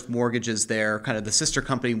 21st Mortgage is their kind of the sister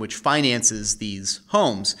company, which finances these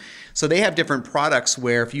homes. So they have different products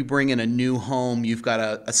where if you bring in a new home, you've got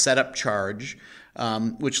a setup charge,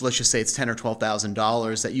 which let's just say it's $10,000 or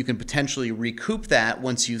 $12,000, that you can potentially recoup that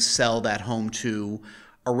once you sell that home to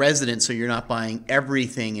a resident, so you're not buying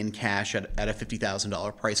everything in cash at a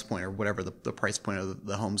 $50,000 price point, or whatever the price point of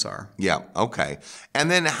the homes are. Yeah, okay.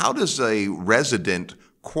 And then how does a resident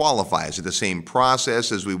qualify? Is it the same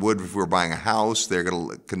process as we would if we were buying a house? They're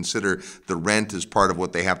going to consider the rent as part of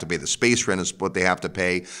what they have to pay. The space rent is what they have to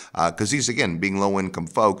pay, because these, again, being low-income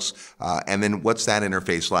folks. And then what's that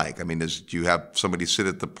interface like? I mean, do you have somebody sit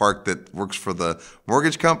at the park that works for the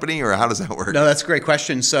mortgage company, or how does that work? No, that's a great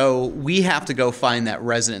question. So we have to go find that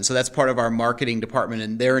resident. So that's part of our marketing department,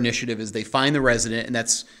 and their initiative is they find the resident, and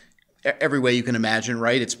that's every way you can imagine,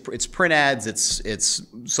 right? It's print ads, it's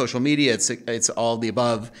social media, it's all the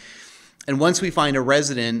above. And once we find a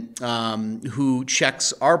resident who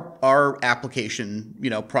checks our application,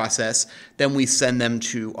 process, then we send them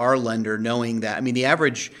to our lender, knowing that, I mean, the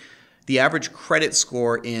average credit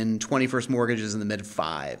score in 21st Mortgage is in the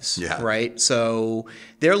mid-5s, right? So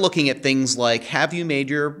they're looking at things like, have you made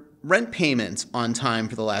your rent payments on time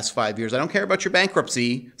for the last 5 years? I don't care about your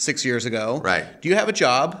bankruptcy 6 years ago. Right. Do you have a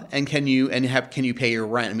job, and can you pay your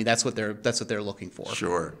rent? I mean, that's what they're looking for.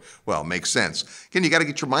 Sure. Well, makes sense. Again, you got to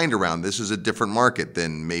get your mind around this is a different market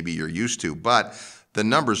than maybe you're used to, but the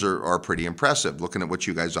numbers are pretty impressive looking at what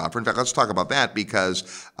you guys offer. In fact, let's talk about that,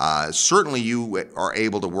 because certainly you are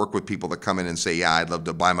able to work with people that come in and say, yeah, I'd love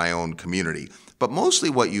to buy my own community. But mostly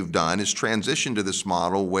what you've done is transition to this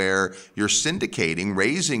model where you're syndicating,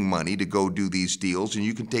 raising money to go do these deals, and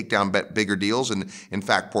you can take down bigger deals and, in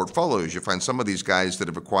fact, portfolios. You find some of these guys that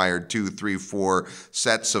have acquired 2, 3, 4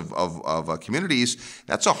 sets of communities.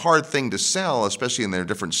 That's a hard thing to sell, especially in their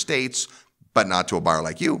different states, but not to a buyer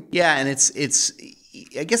like you. Yeah, and it's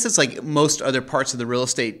I guess it's like most other parts of the real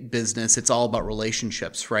estate business, it's all about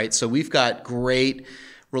relationships, right? So we've got great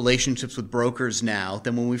relationships with brokers now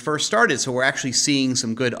than when we first started. So we're actually seeing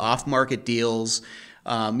some good off-market deals,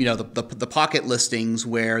 the pocket listings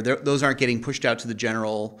where those aren't getting pushed out to the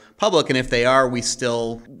general public. And if they are,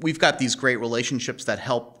 we've got these great relationships that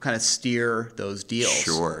help kind of steer those deals.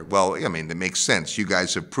 Sure. Well, I mean, it makes sense. You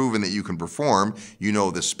guys have proven that you can perform, you know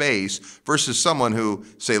the space, versus someone who,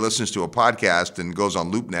 say, listens to a podcast and goes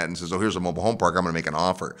on LoopNet and says, oh, here's a mobile home park, I'm going to make an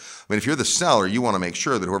offer. I mean, if you're the seller, you want to make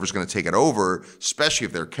sure that whoever's going to take it over, especially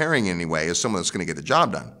if they're carrying anyway, is someone that's going to get the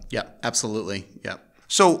job done. Yeah, absolutely. Yeah.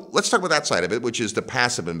 So let's talk about that side of it, which is the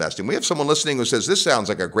passive investing. We have someone listening who says, this sounds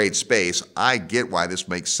like a great space. I get why this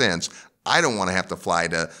makes sense. I don't want to have to fly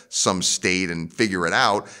to some state and figure it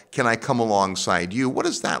out. Can I come alongside you? What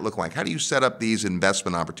does that look like? How do you set up these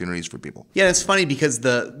investment opportunities for people? Yeah, it's funny because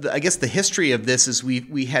I guess the history of this is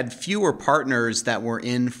we had fewer partners that were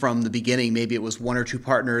in from the beginning. Maybe it was one or two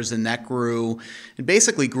partners, and that grew. It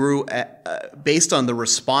basically grew based on the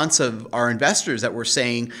response of our investors that were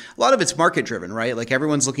saying a lot of it's market driven, right? Like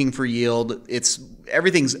everyone's looking for yield.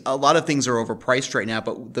 A lot of things are overpriced right now,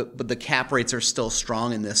 but the cap rates are still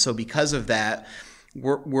strong in this. So because of that,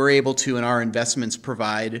 we're able to, in our investments,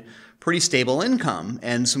 provide pretty stable income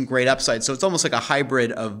and some great upside. So it's almost like a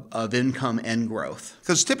hybrid of income and growth.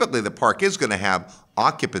 Because typically the park is going to have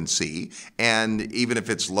occupancy, and even if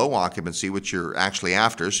it's low occupancy, which you're actually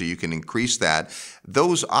after, so you can increase that,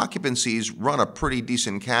 those occupancies run a pretty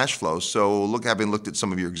decent cash flow. So having looked at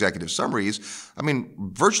some of your executive summaries, I mean,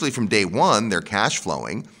 virtually from day one, they're cash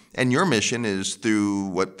flowing. And your mission is through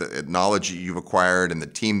what the knowledge you've acquired and the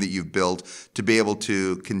team that you've built to be able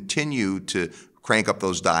to continue to crank up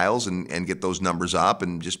those dials and get those numbers up,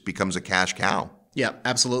 and just becomes a cash cow. Yeah,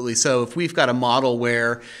 absolutely. So if we've got a model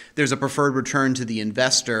where there's a preferred return to the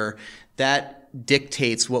investor, that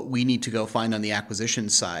dictates what we need to go find on the acquisition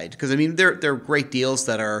side. Because I mean, there are great deals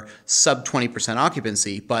that are sub 20%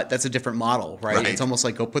 occupancy, but that's a different model, right? It's almost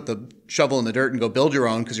like go put the shovel in the dirt and go build your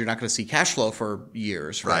own, because you're not going to see cash flow for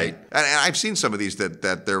years, right? And I've seen some of these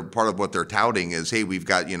that they're part of what they're touting is, hey, we've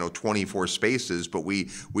got 24 spaces, but we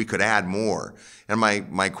could add more. And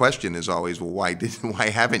my question is always, well, why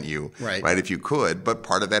haven't you? Right? If you could, but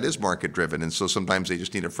part of that is market driven, and so sometimes they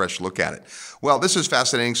just need a fresh look at it. Well, this is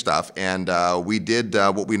fascinating stuff, and we did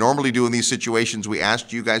what we normally do in these situations. We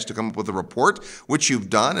asked you guys to come up with a report, which you've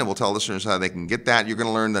done, and we'll tell listeners how they can get that. You're going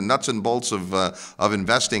to learn the nuts and bolts of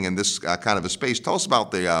investing in this kind of a space. Tell us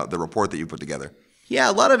about the report that you put together. Yeah,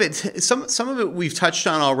 a lot of it, some of it we've touched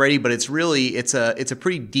on already, but it's a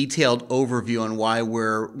pretty detailed overview on why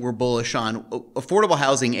we're bullish on affordable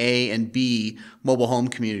housing A and B mobile home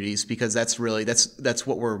communities, because that's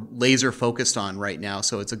what we're laser focused on right now.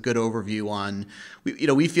 So it's a good overview on,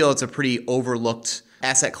 we feel it's a pretty overlooked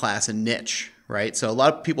asset class and niche, right? So a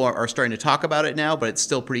lot of people are starting to talk about it now, but it's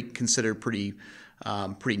still considered pretty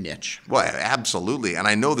niche. Well, absolutely. And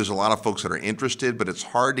I know there's a lot of folks that are interested, but it's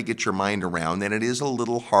hard to get your mind around, and it is a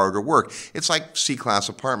little harder work. It's like C-class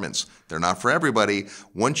apartments. They're not for everybody.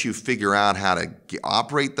 Once you figure out how to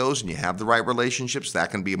operate those and you have the right relationships,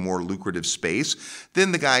 that can be a more lucrative space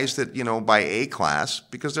than the guys that, buy A-class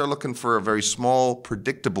because they're looking for a very small,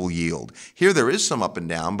 predictable yield. Here there is some up and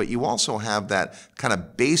down, but you also have that kind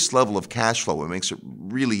of base level of cash flow. It makes it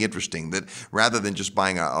really interesting that rather than just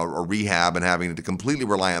buying a rehab and having to completely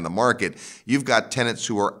rely on the market, you've got tenants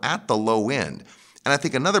who are at the low end. And I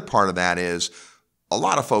think another part of that is a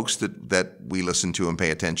lot of folks that we listen to and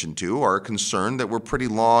pay attention to are concerned that we're pretty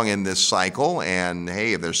long in this cycle, and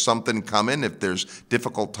hey, if there's something coming, if there's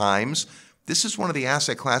difficult times, this is one of the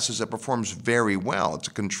asset classes that performs very well. It's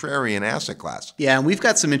a contrarian asset class. Yeah, and we've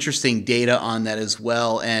got some interesting data on that as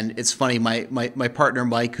well. And it's funny, my partner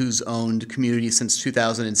Mike, who's owned communities since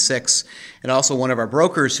 2006, and also one of our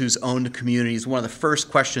brokers who's owned communities, one of the first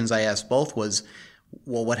questions I asked both was,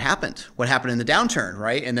 well, what happened? What happened in the downturn,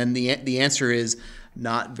 right? And then the answer is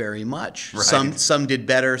not very much. Right. Some did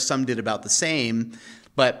better, some did about the same,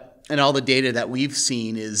 and all the data that we've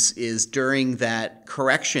seen is during that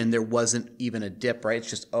correction, there wasn't even a dip, right? It's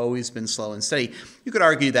just always been slow and steady. You could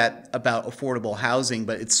argue that about affordable housing,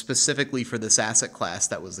 but it's specifically for this asset class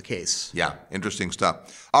that was the case. Yeah, interesting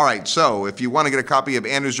stuff. All right, so if you want to get a copy of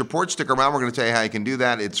Andrew's report, stick around. We're going to tell you how you can do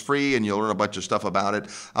that. It's free, and you'll learn a bunch of stuff about it.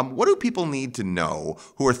 What do people need to know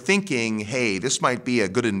who are thinking, hey, this might be a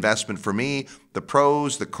good investment for me? The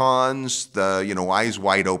pros, the cons, the eyes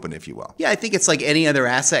wide open, if you will. Yeah, I think it's like any other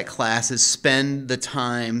asset class is spend the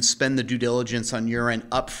time, spend the due diligence on your end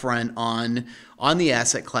upfront on on the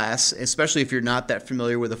asset class, especially if you're not that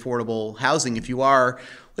familiar with affordable housing. If you are,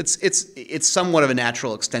 it's somewhat of a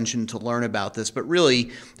natural extension to learn about this, but really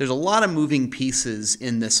there's a lot of moving pieces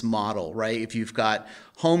in this model, right? If you've got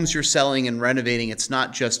homes you're selling and renovating, it's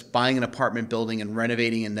not just buying an apartment building and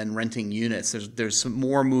renovating and then renting units. There's some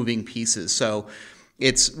more moving pieces. So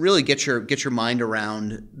it's really get your mind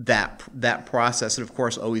around that process, and of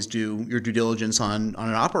course always do your due diligence on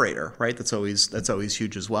an operator, right? That's always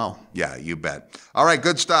huge as well. Yeah, you bet. All right,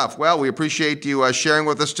 good stuff. Well, we appreciate you sharing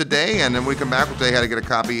with us today, and then when we come back, we'll tell you how to get a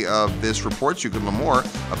copy of this report so you can learn more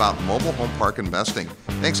about mobile home park investing.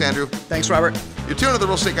 Thanks, Andrew. Thanks, Robert. You're tuned to the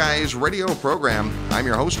Real Estate Guys radio program. I'm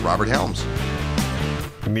your host, Robert Helms.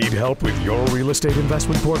 Need help with your real estate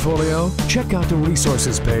investment portfolio? Check out the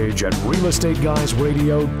resources page at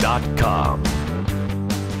realestateguysradio.com.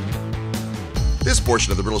 This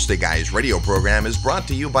portion of the Real Estate Guys radio program is brought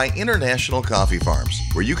to you by International Coffee Farms,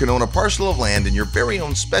 where you can own a parcel of land in your very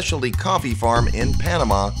own specialty coffee farm in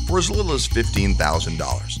Panama for as little as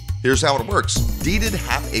 $15,000. Here's how it works. Deeded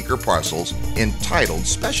half-acre parcels entitled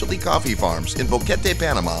Specialty Coffee Farms in Boquete,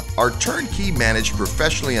 Panama are turnkey managed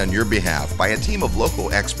professionally on your behalf by a team of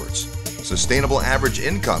local experts. Sustainable average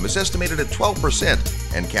income is estimated at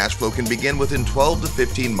 12%, and cash flow can begin within 12 to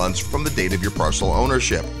 15 months from the date of your parcel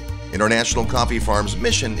ownership. International Coffee Farms'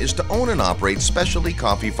 mission is to own and operate specialty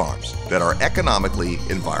coffee farms that are economically,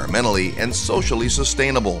 environmentally, and socially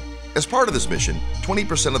sustainable. As part of this mission,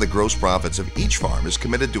 20% of the gross profits of each farm is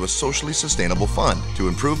committed to a socially sustainable fund to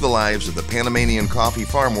improve the lives of the Panamanian coffee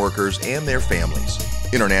farm workers and their families.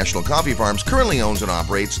 International Coffee Farms currently owns and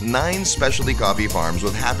operates 9 specialty coffee farms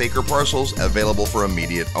with half-acre parcels available for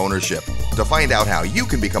immediate ownership. To find out how you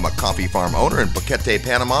can become a coffee farm owner in Boquete,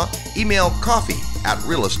 Panama, email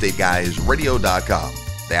coffee@realestateguysradio.com.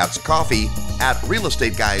 That's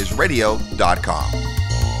coffee@realestateguysradio.com.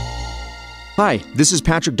 Hi, this is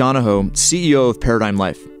Patrick Donahoe, CEO of Paradigm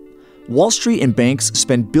Life. Wall Street and banks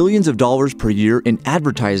spend billions of dollars per year in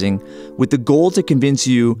advertising with the goal to convince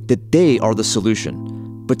you that they are the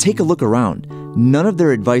solution. But take a look around. None of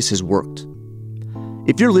their advice has worked.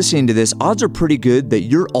 If you're listening to this, odds are pretty good that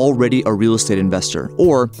you're already a real estate investor,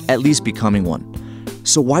 or at least becoming one.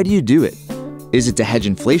 So why do you do it? Is it to hedge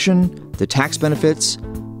inflation, the tax benefits,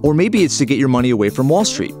 or maybe it's to get your money away from Wall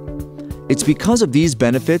Street? It's because of these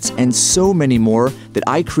benefits and so many more that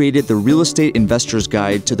I created the Real Estate Investor's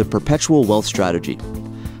Guide to the Perpetual Wealth Strategy.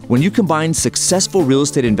 When you combine successful real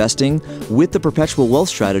estate investing with the Perpetual Wealth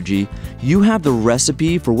Strategy, you have the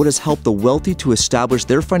recipe for what has helped the wealthy to establish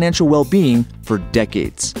their financial well-being for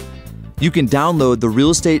decades. You can download the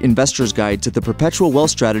Real Estate Investor's Guide to the Perpetual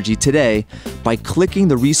Wealth Strategy today by clicking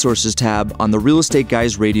the Resources tab on the Real Estate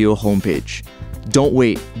Guys Radio homepage. Don't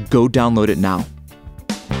wait, go download it now.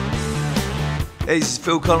 Hey, this is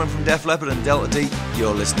Phil Collin from Def Leppard and Delta D.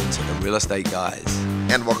 You're listening to The Real Estate Guys.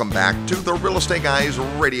 And welcome back to the Real Estate Guys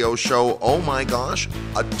radio show. Oh my gosh,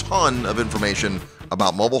 a ton of information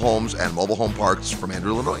about mobile homes and mobile home parks from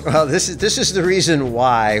Andrew, Illinois. Well, this is the reason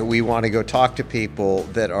why we want to go talk to people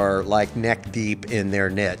that are like neck deep in their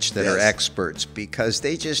niche, that are experts, because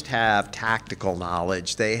they just have tactical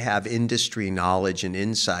knowledge. They have industry knowledge and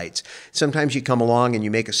insights. Sometimes you come along and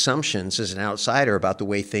you make assumptions as an outsider about the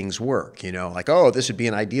way things work, like, oh, this would be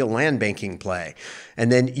an ideal land banking play. And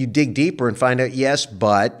then you dig deeper and find out, yes,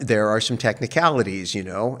 but there are some technicalities,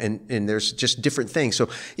 and there's just different things. So,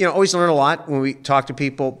 always learn a lot when we talk to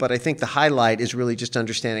people, but I think the highlight is really just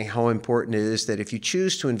understanding how important it is that if you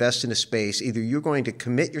choose to invest in a space, either you're going to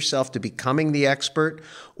commit yourself to becoming the expert,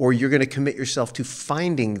 or you're going to commit yourself to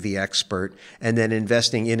finding the expert and then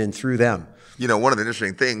investing in and through them. One of the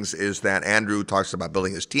interesting things is that Andrew talks about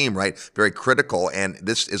building his team, right? Very critical. And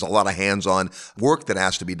this is a lot of hands-on work that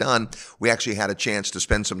has to be done. We actually had a chance to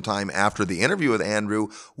spend some time after the interview with Andrew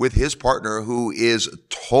with his partner, who is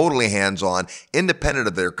totally hands-on, independent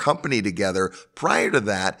of their company together. Prior to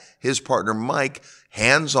that, his partner, Mike,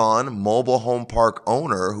 hands-on mobile home park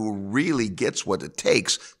owner who really gets what it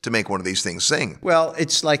takes to make one of these things sing. Well,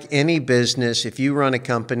 it's like any business. If you run a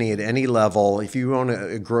company at any level, if you own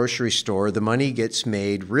a grocery store, the money gets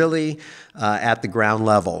made really at the ground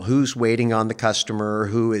level. Who's waiting on the customer,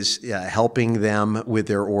 who is helping them with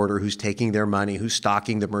their order, who's taking their money, who's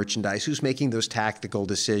stocking the merchandise, who's making those tactical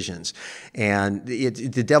decisions. And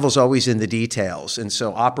the devil's always in the details. And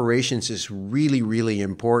so operations is really, really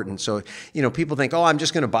important. So, people think, oh, I'm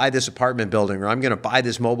just going to buy this apartment building, or I'm going to buy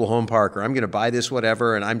this mobile home park, or I'm going to buy this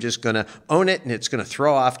whatever, and I'm just going to own it and it's going to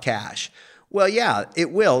throw off cash. Well, yeah,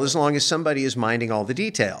 it will, as long as somebody is minding all the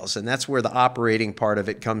details. And that's where the operating part of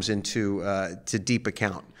it comes into to deep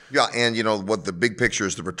account. Yeah, and you know what, the big picture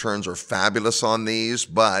is the returns are fabulous on these,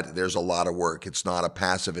 but there's a lot of work. It's not a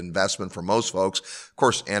passive investment for most folks. Of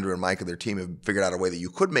course, Andrew and Mike and their team have figured out a way that you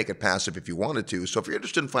could make it passive if you wanted to. So if you're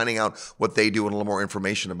interested in finding out what they do and a little more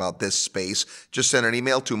information about this space, just send an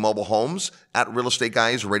email to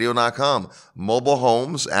mobilehomes@realestateguysradio.com.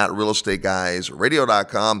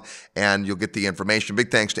 mobilehomes@realestateguysradio.com, and you'll get the information.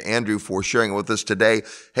 Big thanks to Andrew for sharing it with us today.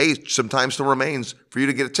 Hey, some time still remains for you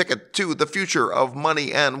to get a ticket to the future of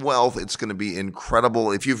money and wealth. It's going to be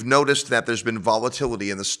incredible. If you've noticed that there's been volatility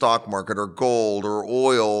in the stock market or gold or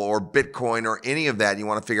oil or Bitcoin or any of that, you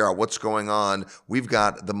want to figure out what's going on, we've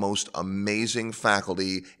got the most amazing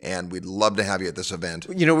faculty, and we'd love to have you at this event.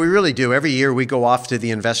 You know, we really do. Every year we go off to the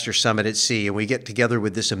Investor Summit at Sea, and we get together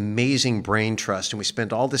with this amazing brain trust, and we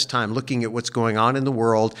spend all this time looking at what's going on in the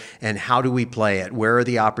world and how do we play it? Where are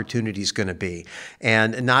the opportunities going to be?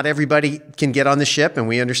 And not everybody can get on the ship, and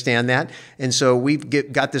we understand that. And so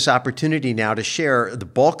we've got this opportunity now to share the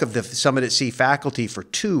bulk of the Summit at Sea faculty for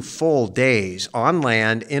 2 full days on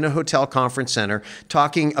land in a hotel conference center,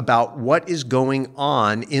 talking about what is going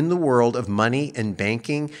on in the world of money and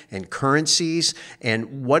banking and currencies,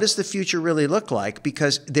 and what does the future really look like?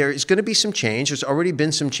 Because there is going to be some change. There's already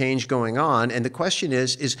been some change going on. And the question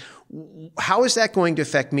is how is that going to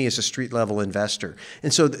affect me as a street level investor?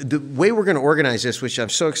 And so the way we're going to organize this, which I'm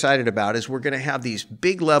so excited about, is we're going to have these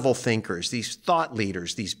big level thinkers, these thought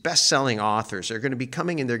leaders, these best-selling authors. They're going to be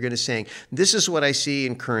coming and they're going to saying, this is what I see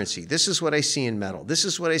in currency. This is what I see in metal. This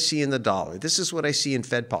is what I see in the dollar. This is what I see in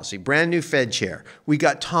Fed policy. Brand new Fed chair. We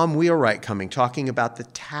got Tom Wheelwright coming, talking about the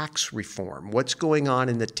tax reform. What's going on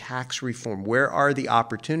in the tax reform? Where are the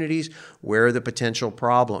opportunities? Where are the potential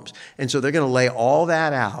problems? And so they're going to lay all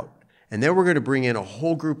that out. And then we're going to bring in a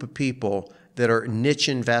whole group of people that are niche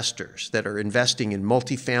investors, that are investing in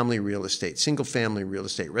multifamily real estate, single-family real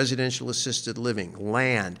estate, residential assisted living,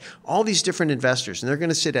 land, all these different investors. And they're going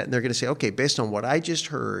to sit at and they're going to say, okay, based on what I just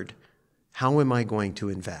heard, how am I going to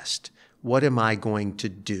invest? What am I going to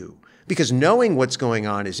do? Because knowing what's going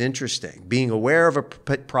on is interesting. Being aware of a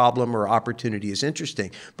problem or opportunity is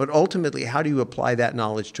interesting. But ultimately, how do you apply that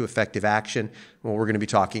knowledge to effective action? Well, we're going to be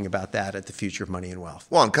talking about that at the Future of Money and Wealth.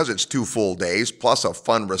 Well, and because it's 2 full days, plus a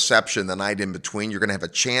fun reception the night in between, you're going to have a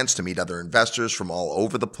chance to meet other investors from all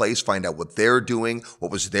over the place, find out what they're doing,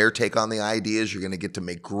 what was their take on the ideas. You're going to get to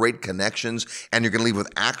make great connections, and you're going to leave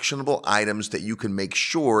with actionable items that you can make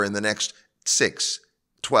sure in the next 6,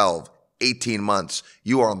 12, 18 months,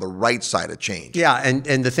 you are on the right side of change. Yeah,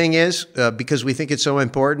 and the thing is, because we think it's so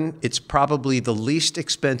important, it's probably the least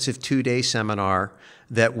expensive 2-day seminar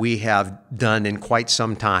that we have done in quite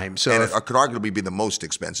some time. So and it could arguably be the most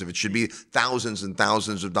expensive. It should be thousands and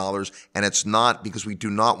thousands of dollars, and it's not, because we do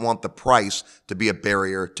not want the price to be a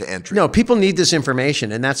barrier to entry. No, people need this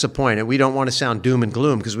information, and that's the point. And we don't want to sound doom and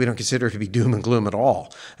gloom, because we don't consider it to be doom and gloom at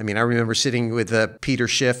all. I mean, I remember sitting with Peter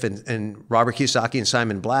Schiff and Robert Kiyosaki and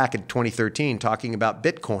Simon Black in 2013 talking about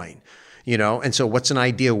Bitcoin. You know, and so what's an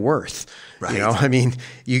idea worth? Right. You know, I mean,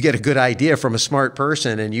 you get a good idea from a smart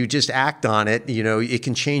person and you just act on it, you know, it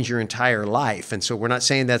can change your entire life. And so we're not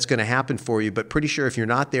saying that's going to happen for you, but pretty sure if you're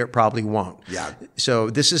not there, it probably won't. Yeah.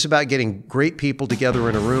 So this is about getting great people together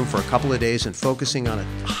in a room for a couple of days and focusing on a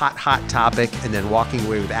hot topic and then walking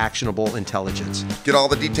away with actionable intelligence. Get all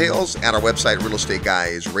the details at our website,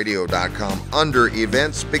 realestateguysradio.com, under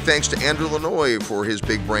events. Big thanks to Andrew Lanoy for his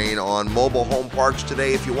big brain on mobile home parks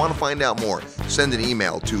today. If you want to find out more, send an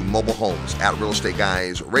email to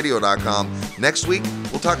mobilehomes@realestateguysradio.com. Next week,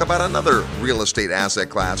 we'll talk about another real estate asset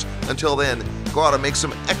class. Until then, go out and make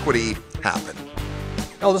some equity happen.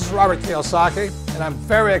 Hello, this is Robert Kiyosaki, and I'm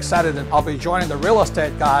very excited that I'll be joining the Real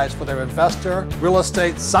Estate Guys for their Investor Real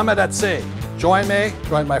Estate Summit at Sea. Join me,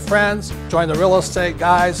 join my friends, join the Real Estate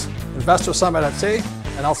Guys Investor Summit at Sea,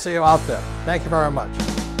 and I'll see you out there. Thank you very much.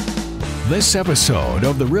 This episode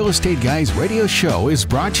of the Real Estate Guys radio show is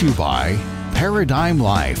brought to you by Paradigm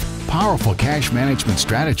Life. Powerful cash management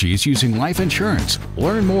strategies using life insurance.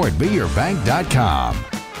 Learn more at beyourbank.com.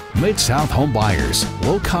 Mid-South Home Buyers.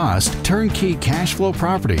 Low-cost, turnkey cash flow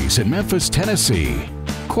properties in Memphis, Tennessee.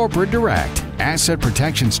 Corporate Direct. Asset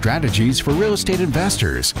protection strategies for real estate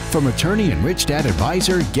investors. From attorney and Rich Dad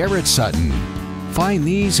advisor Garrett Sutton. Find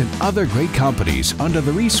these and other great companies under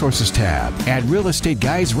the Resources tab at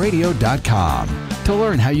realestateguysradio.com. To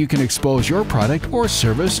learn how you can expose your product or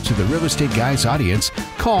service to the Real Estate Guys audience,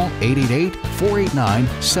 call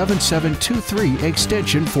 888-489-7723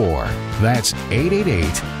 extension 4. That's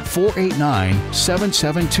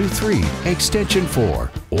 888-489-7723 extension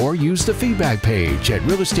 4. Or use the feedback page at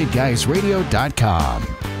realestateguysradio.com.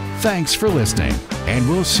 Thanks for listening, and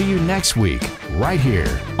we'll see you next week right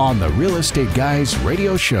here on the Real Estate Guys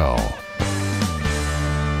Radio Show.